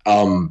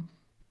 Um,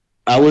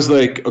 I was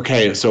like,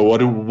 okay, so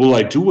will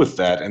I do with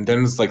that? And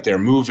then it's like they're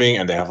moving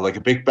and they have like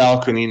a big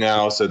balcony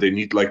now, so they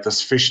need like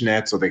this fish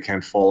net so they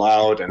can't fall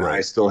out. And I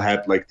Right. still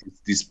had like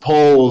these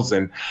poles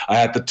and I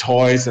had the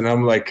toys, and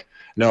I'm like,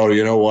 no,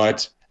 you know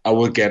what? I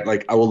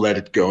will let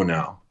it go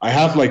now. I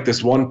have like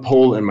this one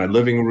pole in my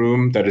living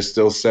room that is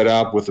still set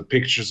up with the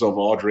pictures of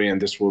Audrey,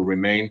 and this will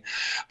remain.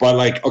 But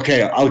like,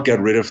 okay, I'll get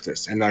rid of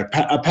this. And I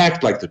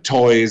packed like the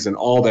toys and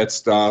all that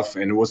stuff,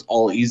 and it was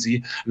all easy.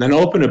 And then I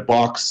opened a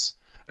box,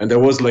 and there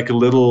was like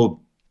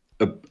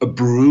a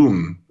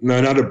broom.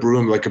 No, not a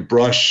broom, like a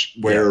brush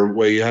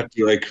where you had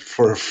to like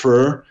for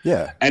fur.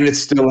 Yeah. And it's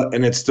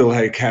still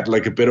like had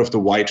like a bit of the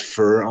white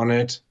fur on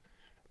it.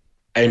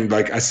 And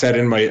like I sat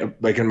in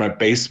my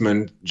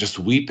basement just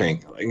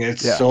weeping. Like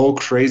it's Yeah. so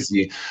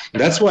crazy.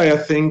 That's why I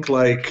think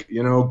like,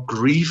 you know,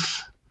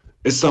 grief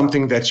is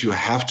something that you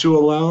have to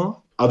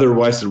allow.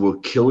 Otherwise it will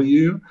kill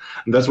you.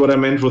 And that's what I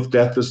meant with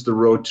death is the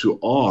road to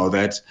awe,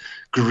 that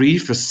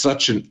grief is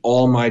such an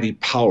almighty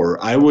power.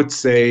 I would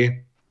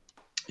say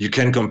you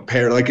can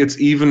compare, like it's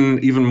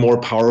even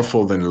more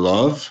powerful than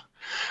love.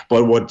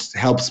 But what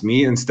helps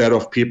me, instead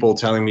of people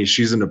telling me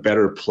she's in a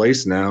better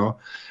place now,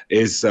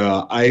 is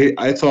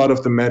I thought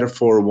of the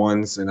metaphor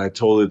once, and I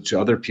told it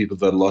to other people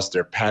that lost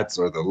their pets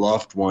or their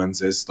loved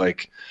ones. Is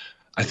like,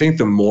 I think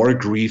the more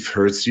grief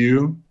hurts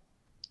you,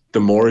 the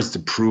more is the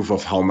proof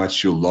of how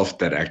much you loved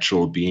that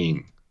actual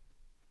being.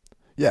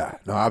 Yeah,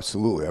 no,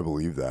 absolutely. I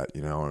believe that,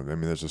 you know. I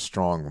mean, there's a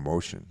strong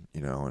emotion,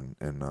 you know,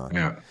 and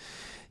Yeah.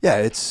 yeah,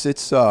 it's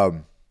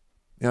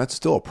you know, it's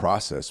still a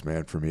process,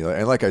 man, for me.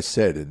 And like I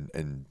said,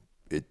 and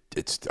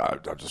it's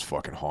I'm just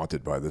fucking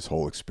haunted by this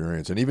whole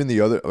experience. And even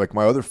the other, like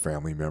my other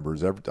family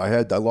members,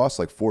 I lost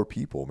like 4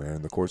 people, man,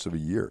 in the course of a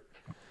year.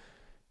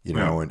 You Yeah.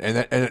 know, and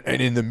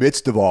in the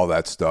midst of all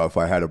that stuff,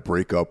 I had a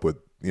breakup with,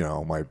 you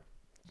know, my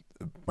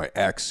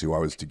ex who I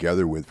was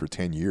together with for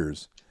 10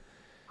 years.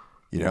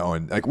 You know,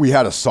 and like we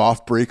had a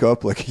soft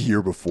breakup like a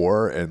year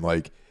before, and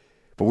like,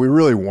 but we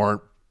really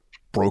weren't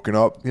broken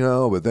up, you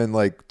know. But then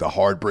like the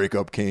hard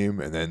breakup came,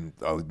 and then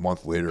a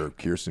month later,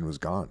 Kirsten was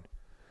gone.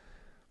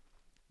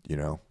 You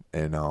know,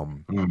 and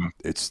Mhm.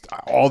 it's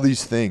all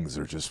these things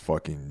are just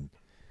fucking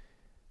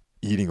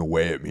eating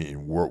away at me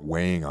and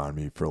weighing on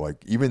me for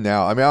like even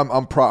now. I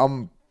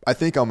mean, I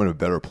think I'm in a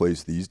better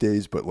place these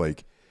days, but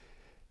like,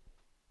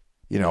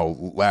 you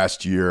know,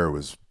 last year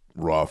was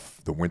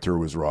rough. The winter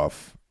was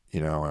rough. You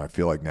know, and I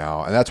feel like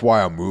now, and that's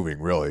why I'm moving.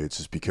 Really, it's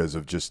just because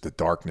of just the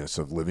darkness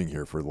of living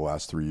here for the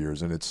last 3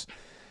 years, and it's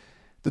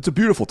a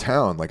beautiful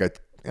town. Like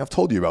I've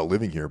told you about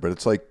living here, but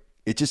it's like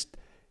it just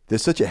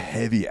there's such a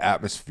heavy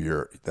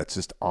atmosphere that's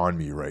just on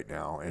me right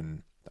now,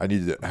 and I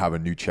need to have a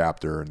new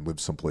chapter and live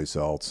someplace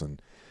else.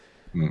 And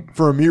Mm.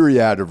 for a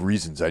myriad of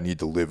reasons, I need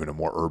to live in a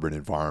more urban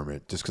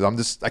environment. Just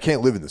because I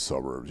can't live in the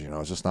suburbs. You know,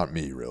 it's just not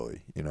me,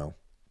 really. You know.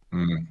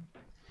 Mm.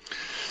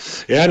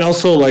 Yeah, and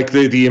also like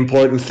the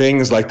important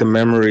things like the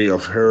memory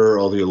of her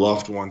or the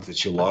loved ones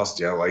that you lost,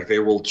 yeah, like they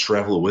will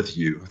travel with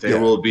you. They Yeah.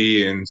 will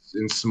be in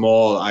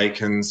small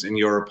icons in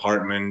your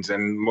apartment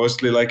and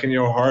mostly like in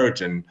your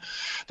heart. And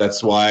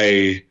that's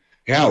why,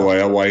 yeah,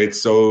 why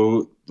it's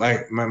so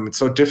like it's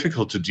so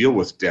difficult to deal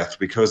with death,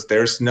 because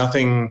there's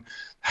nothing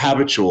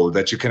habitual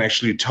that you can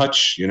actually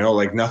touch, you know,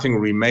 like nothing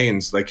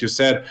remains. Like you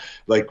said,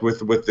 like with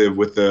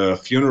the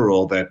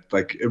funeral, that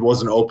like it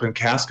was an open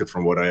casket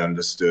from what I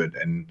understood.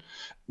 And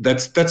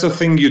that's a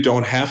thing you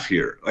don't have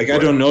here. Like I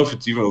Right. don't know if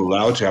it's even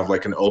allowed to have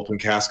like an open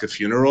casket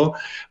funeral,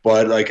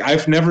 but like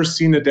I've never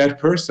seen a dead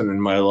person in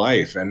my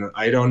life, and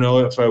I don't know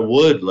if I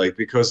would, like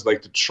because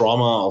like the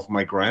trauma of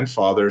my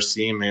grandfather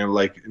seeing him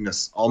like in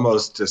this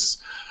almost this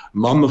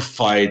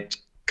mummified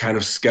kind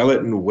of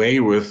skeleton way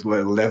with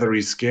like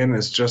leathery skin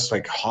is just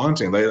like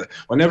haunting. Like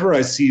whenever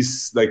I see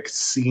like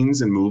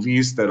scenes in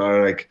movies that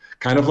are like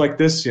kind of like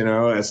this, you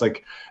know, it's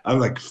like I'm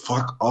like,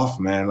 fuck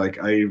off, man. Like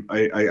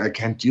I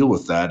can't deal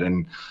with that.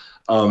 And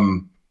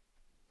um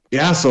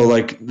yeah, so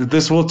like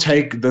this will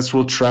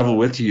travel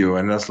with you.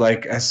 And that's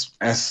like as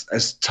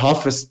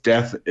tough as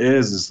death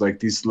is like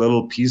these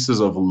little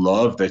pieces of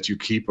love that you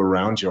keep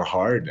around your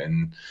heart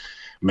and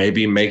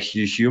maybe make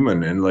you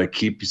human and like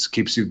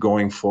keeps you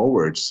going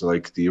forward. So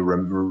like the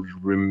reminder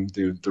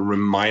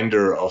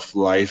of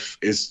life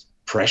is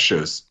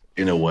precious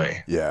in a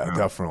way. Yeah, Yeah.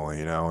 definitely.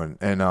 You know, and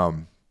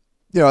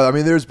you know, I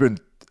mean, there's been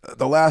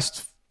the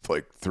last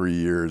like 3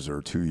 years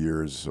or 2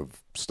 years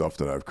of stuff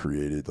that I've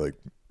created, like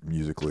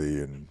musically,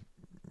 and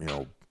you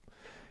know,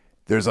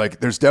 there's like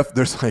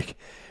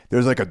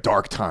a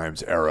dark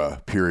times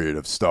era period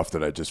of stuff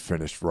that I just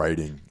finished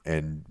writing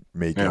and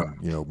making. Yeah.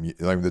 You know,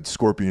 like the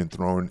Scorpion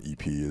Throne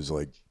EP is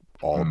like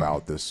all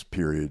about this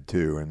period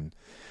too, and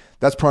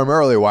that's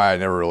primarily why I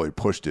never really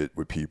pushed it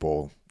with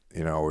people.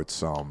 You know,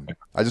 it's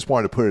I just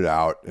wanted to put it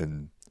out,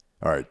 and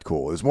all right,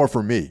 cool. It's more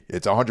for me.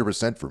 It's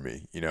 100% for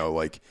me. You know,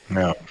 like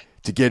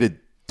to get it,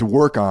 to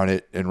work on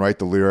it and write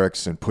the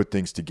lyrics and put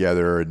things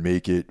together and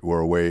make it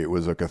it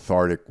was a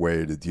cathartic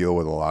way to deal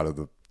with a lot of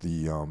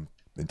the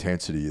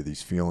intensity of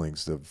these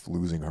feelings of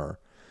losing her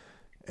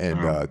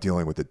and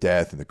dealing with the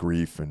death and the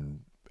grief,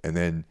 and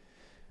then,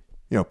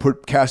 you know,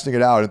 casting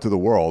it out into the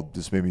world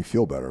just made me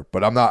feel better.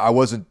 But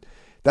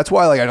that's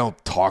why, like, I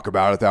don't talk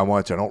about it that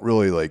much. I don't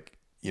really, like,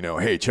 you know,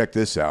 hey, check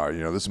this out.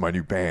 You know, this is my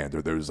new band,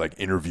 or there's like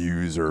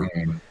interviews, or,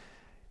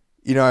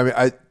 you know, I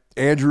mean,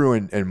 Andrew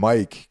and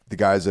Mike, the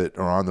guys that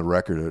are on the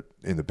record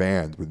in the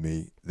band with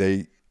me,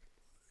 they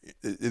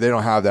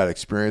don't have that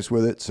experience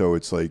with it. So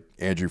it's like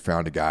Andrew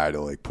found a guy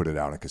to like put it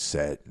out on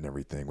cassette and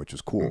everything, which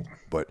was cool.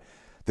 But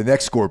the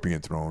next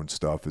Scorpion Throne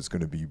stuff is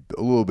going to be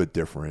a little bit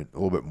different, a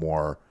little bit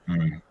more.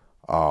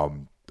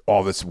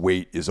 All this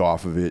weight is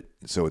off of it,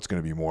 so it's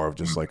going to be more of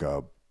just like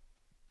a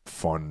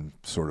fun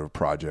sort of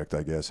project,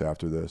 I guess,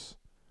 after this.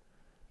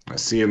 I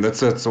see, and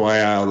that's why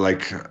I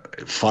like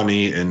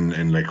funny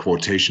in like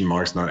quotation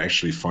marks, not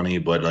actually funny,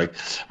 but like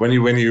when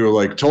you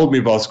like told me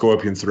about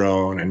Scorpion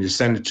Throne and you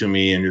sent it to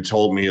me and you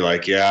told me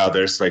like, yeah,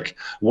 there's like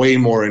way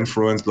more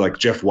influence, like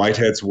Jeff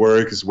Whitehead's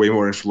work is way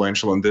more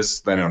influential on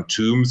this than on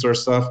Tombs or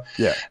stuff.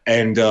 Yeah.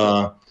 And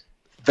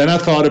then I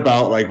thought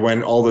about like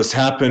when all this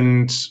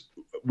happened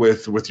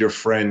with your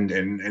friend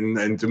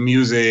and the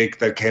music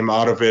that came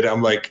out of it,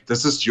 I'm like,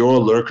 this is your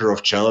Lurker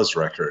of Chalice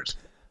record.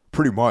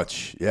 Pretty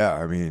much, yeah.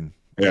 I mean,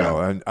 yeah. You know,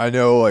 and I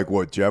know like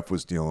what Jeff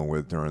was dealing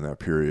with during that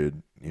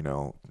period, you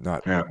know,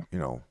 not, you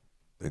know,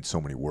 in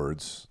so many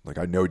words. Like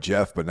I know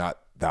Jeff, but not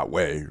that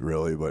way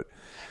really, but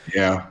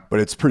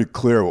it's pretty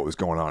clear what was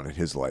going on in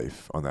his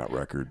life on that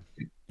record,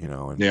 you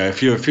know. And,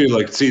 if you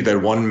like see that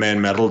One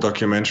Man Metal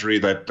documentary,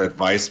 that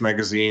Vice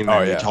magazine,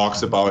 and he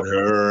talks about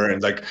her,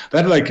 and like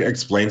that like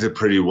explains it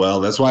pretty well.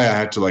 That's why I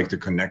had to like the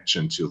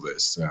connection to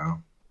this.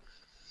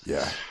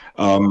 Yeah.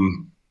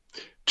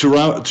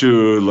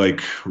 To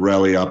like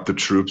rally up the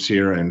troops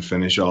here and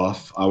finish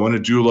off, I want to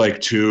do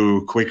like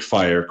 2 quick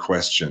fire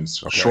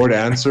questions, short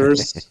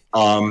answers.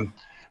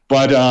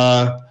 But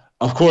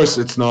of course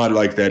it's not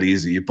like that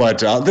easy. But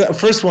the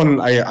first one,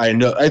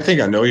 I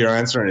think I know your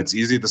answer, and it's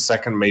easy. The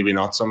second, maybe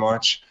not so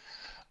much.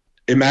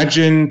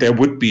 Imagine there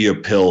would be a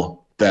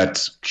pill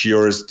that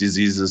cures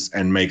diseases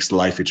and makes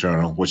life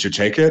eternal. Would you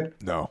take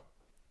it? No.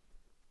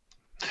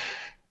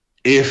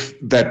 If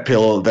that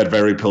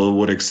very pill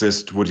would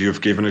exist, would you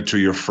have given it to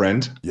your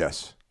friend?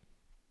 Yes.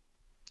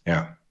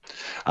 Yeah.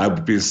 I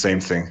would be the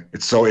same thing.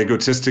 It's so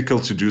egotistical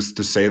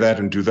to say that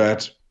and do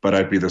that, but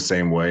I'd be the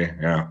same way.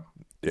 Yeah.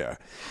 Yeah.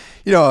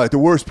 You know, like the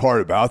worst part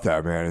about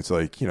that, man, it's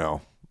like, you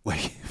know, like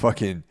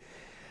fucking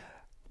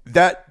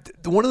that.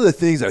 One of the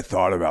things I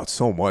thought about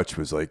so much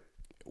was like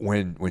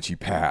when she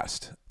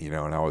passed, you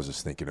know, and I was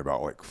just thinking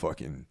about like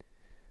fucking,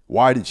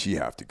 why did she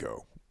have to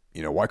go?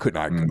 You know, why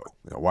couldn't I go?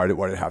 You know, why did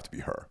it have to be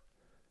her?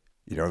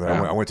 You know, then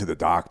I went to the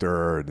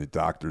doctor, and the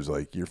doctor's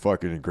like, you're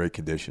fucking in great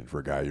condition for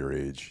a guy your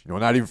age. You know,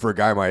 not even for a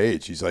guy my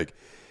age. He's like,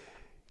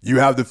 you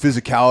have the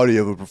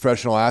physicality of a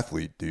professional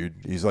athlete, dude.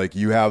 He's like,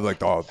 you have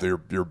like all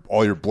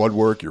your blood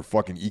work, your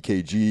fucking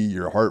EKG,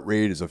 your heart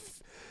rate is I'm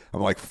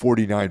like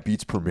 49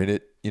 beats per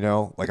minute. You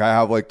know, like I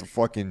have like the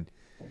fucking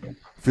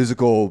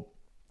physical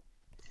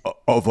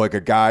of like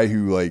a guy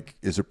who like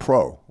is a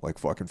pro, like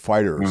fucking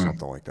fighter or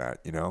something like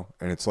that. You know,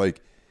 and it's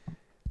like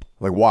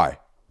why?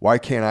 Why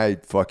can't I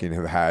fucking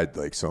have had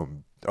like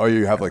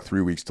you have like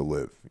 3 weeks to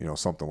live, you know,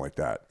 something like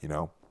that, you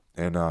know?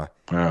 And I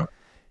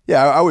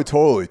would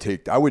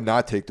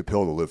not take the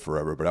pill to live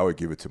forever, but I would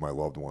give it to my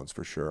loved ones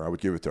for sure. I would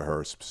give it to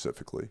her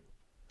specifically.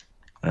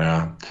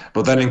 Yeah.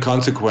 But then in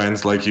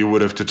consequence, like you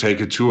would have to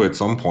take it too at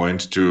some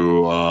point to,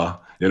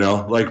 you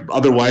know, like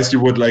otherwise you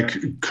would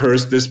like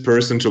curse this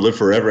person to live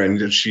forever,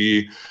 and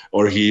she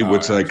or he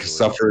would like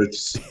suffer.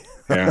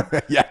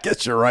 Yeah. Yeah, I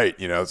guess you're right.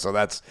 You know, so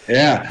that's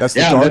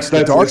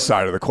the dark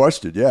side of the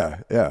question.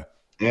 Yeah.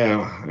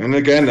 Yeah, and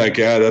again, like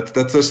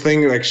that's this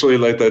thing actually,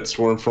 like that's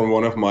from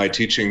one of my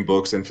teaching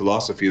books in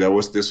philosophy. That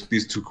was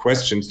these 2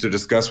 questions to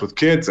discuss with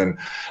kids, and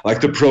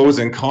like the pros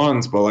and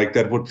cons. But like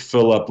that would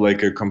fill up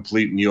like a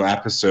complete new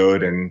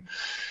episode, and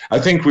I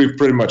think we've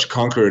pretty much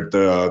conquered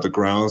the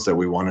grounds that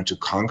we wanted to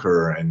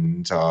conquer.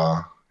 And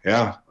I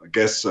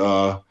guess.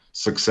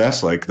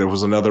 Success. Like there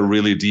was another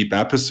really deep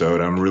episode.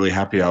 I'm really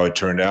happy how it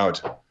turned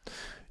out.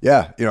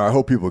 Yeah, you know, I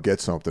hope people get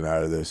something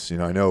out of this. You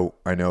know,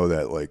 I know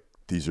that like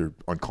these are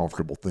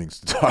uncomfortable things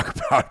to talk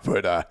about,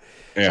 but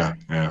yeah.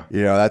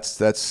 You know,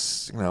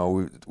 that's you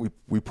know,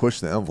 we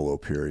push the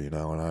envelope here, you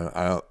know, and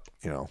I don't,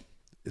 you know,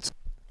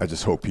 I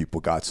just hope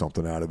people got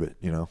something out of it,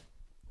 you know.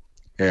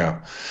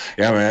 Yeah.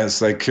 Yeah, man.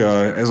 It's like,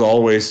 as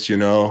always,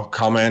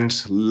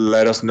 comment,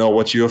 let us know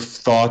what your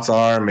thoughts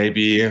are.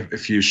 Maybe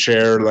if you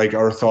share like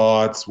our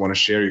thoughts, want to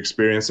share your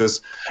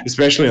experiences,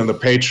 especially on the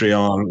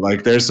Patreon,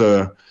 like there's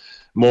a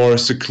more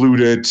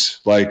secluded,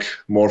 like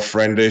more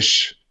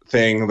friendish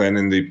thing than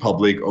in the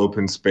public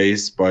open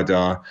space. But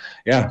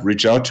yeah,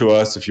 reach out to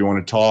us if you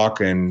want to talk,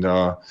 and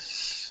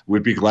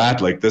we'd be glad.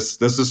 Like this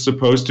is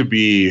supposed to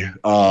be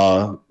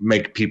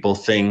make people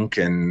think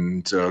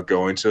and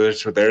go into it.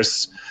 So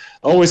there's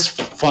always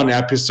fun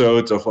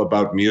episodes of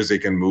about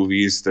music and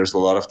movies. There's a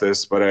lot of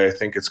this, but I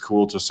think it's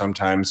cool to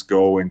sometimes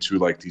go into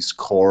like these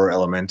core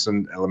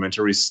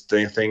elementary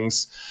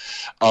things.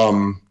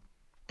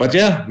 But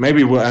yeah,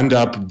 maybe we'll end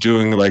up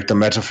doing like the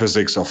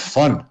metaphysics of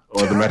fun,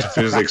 or the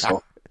metaphysics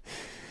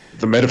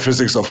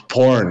of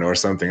porn or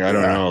something. I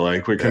don't know.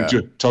 Like we can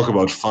talk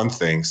about fun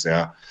things.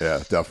 Yeah.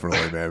 Yeah,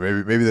 definitely,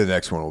 man. Maybe the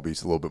next one will be a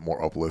little bit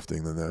more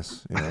uplifting than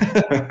this.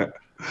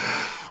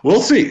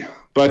 We'll see.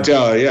 But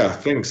yeah,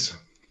 thanks.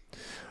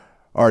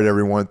 All right,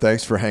 everyone.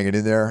 Thanks for hanging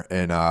in there.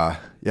 And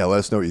yeah, let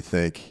us know what you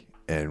think.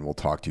 And we'll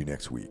talk to you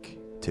next week.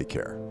 Take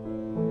care.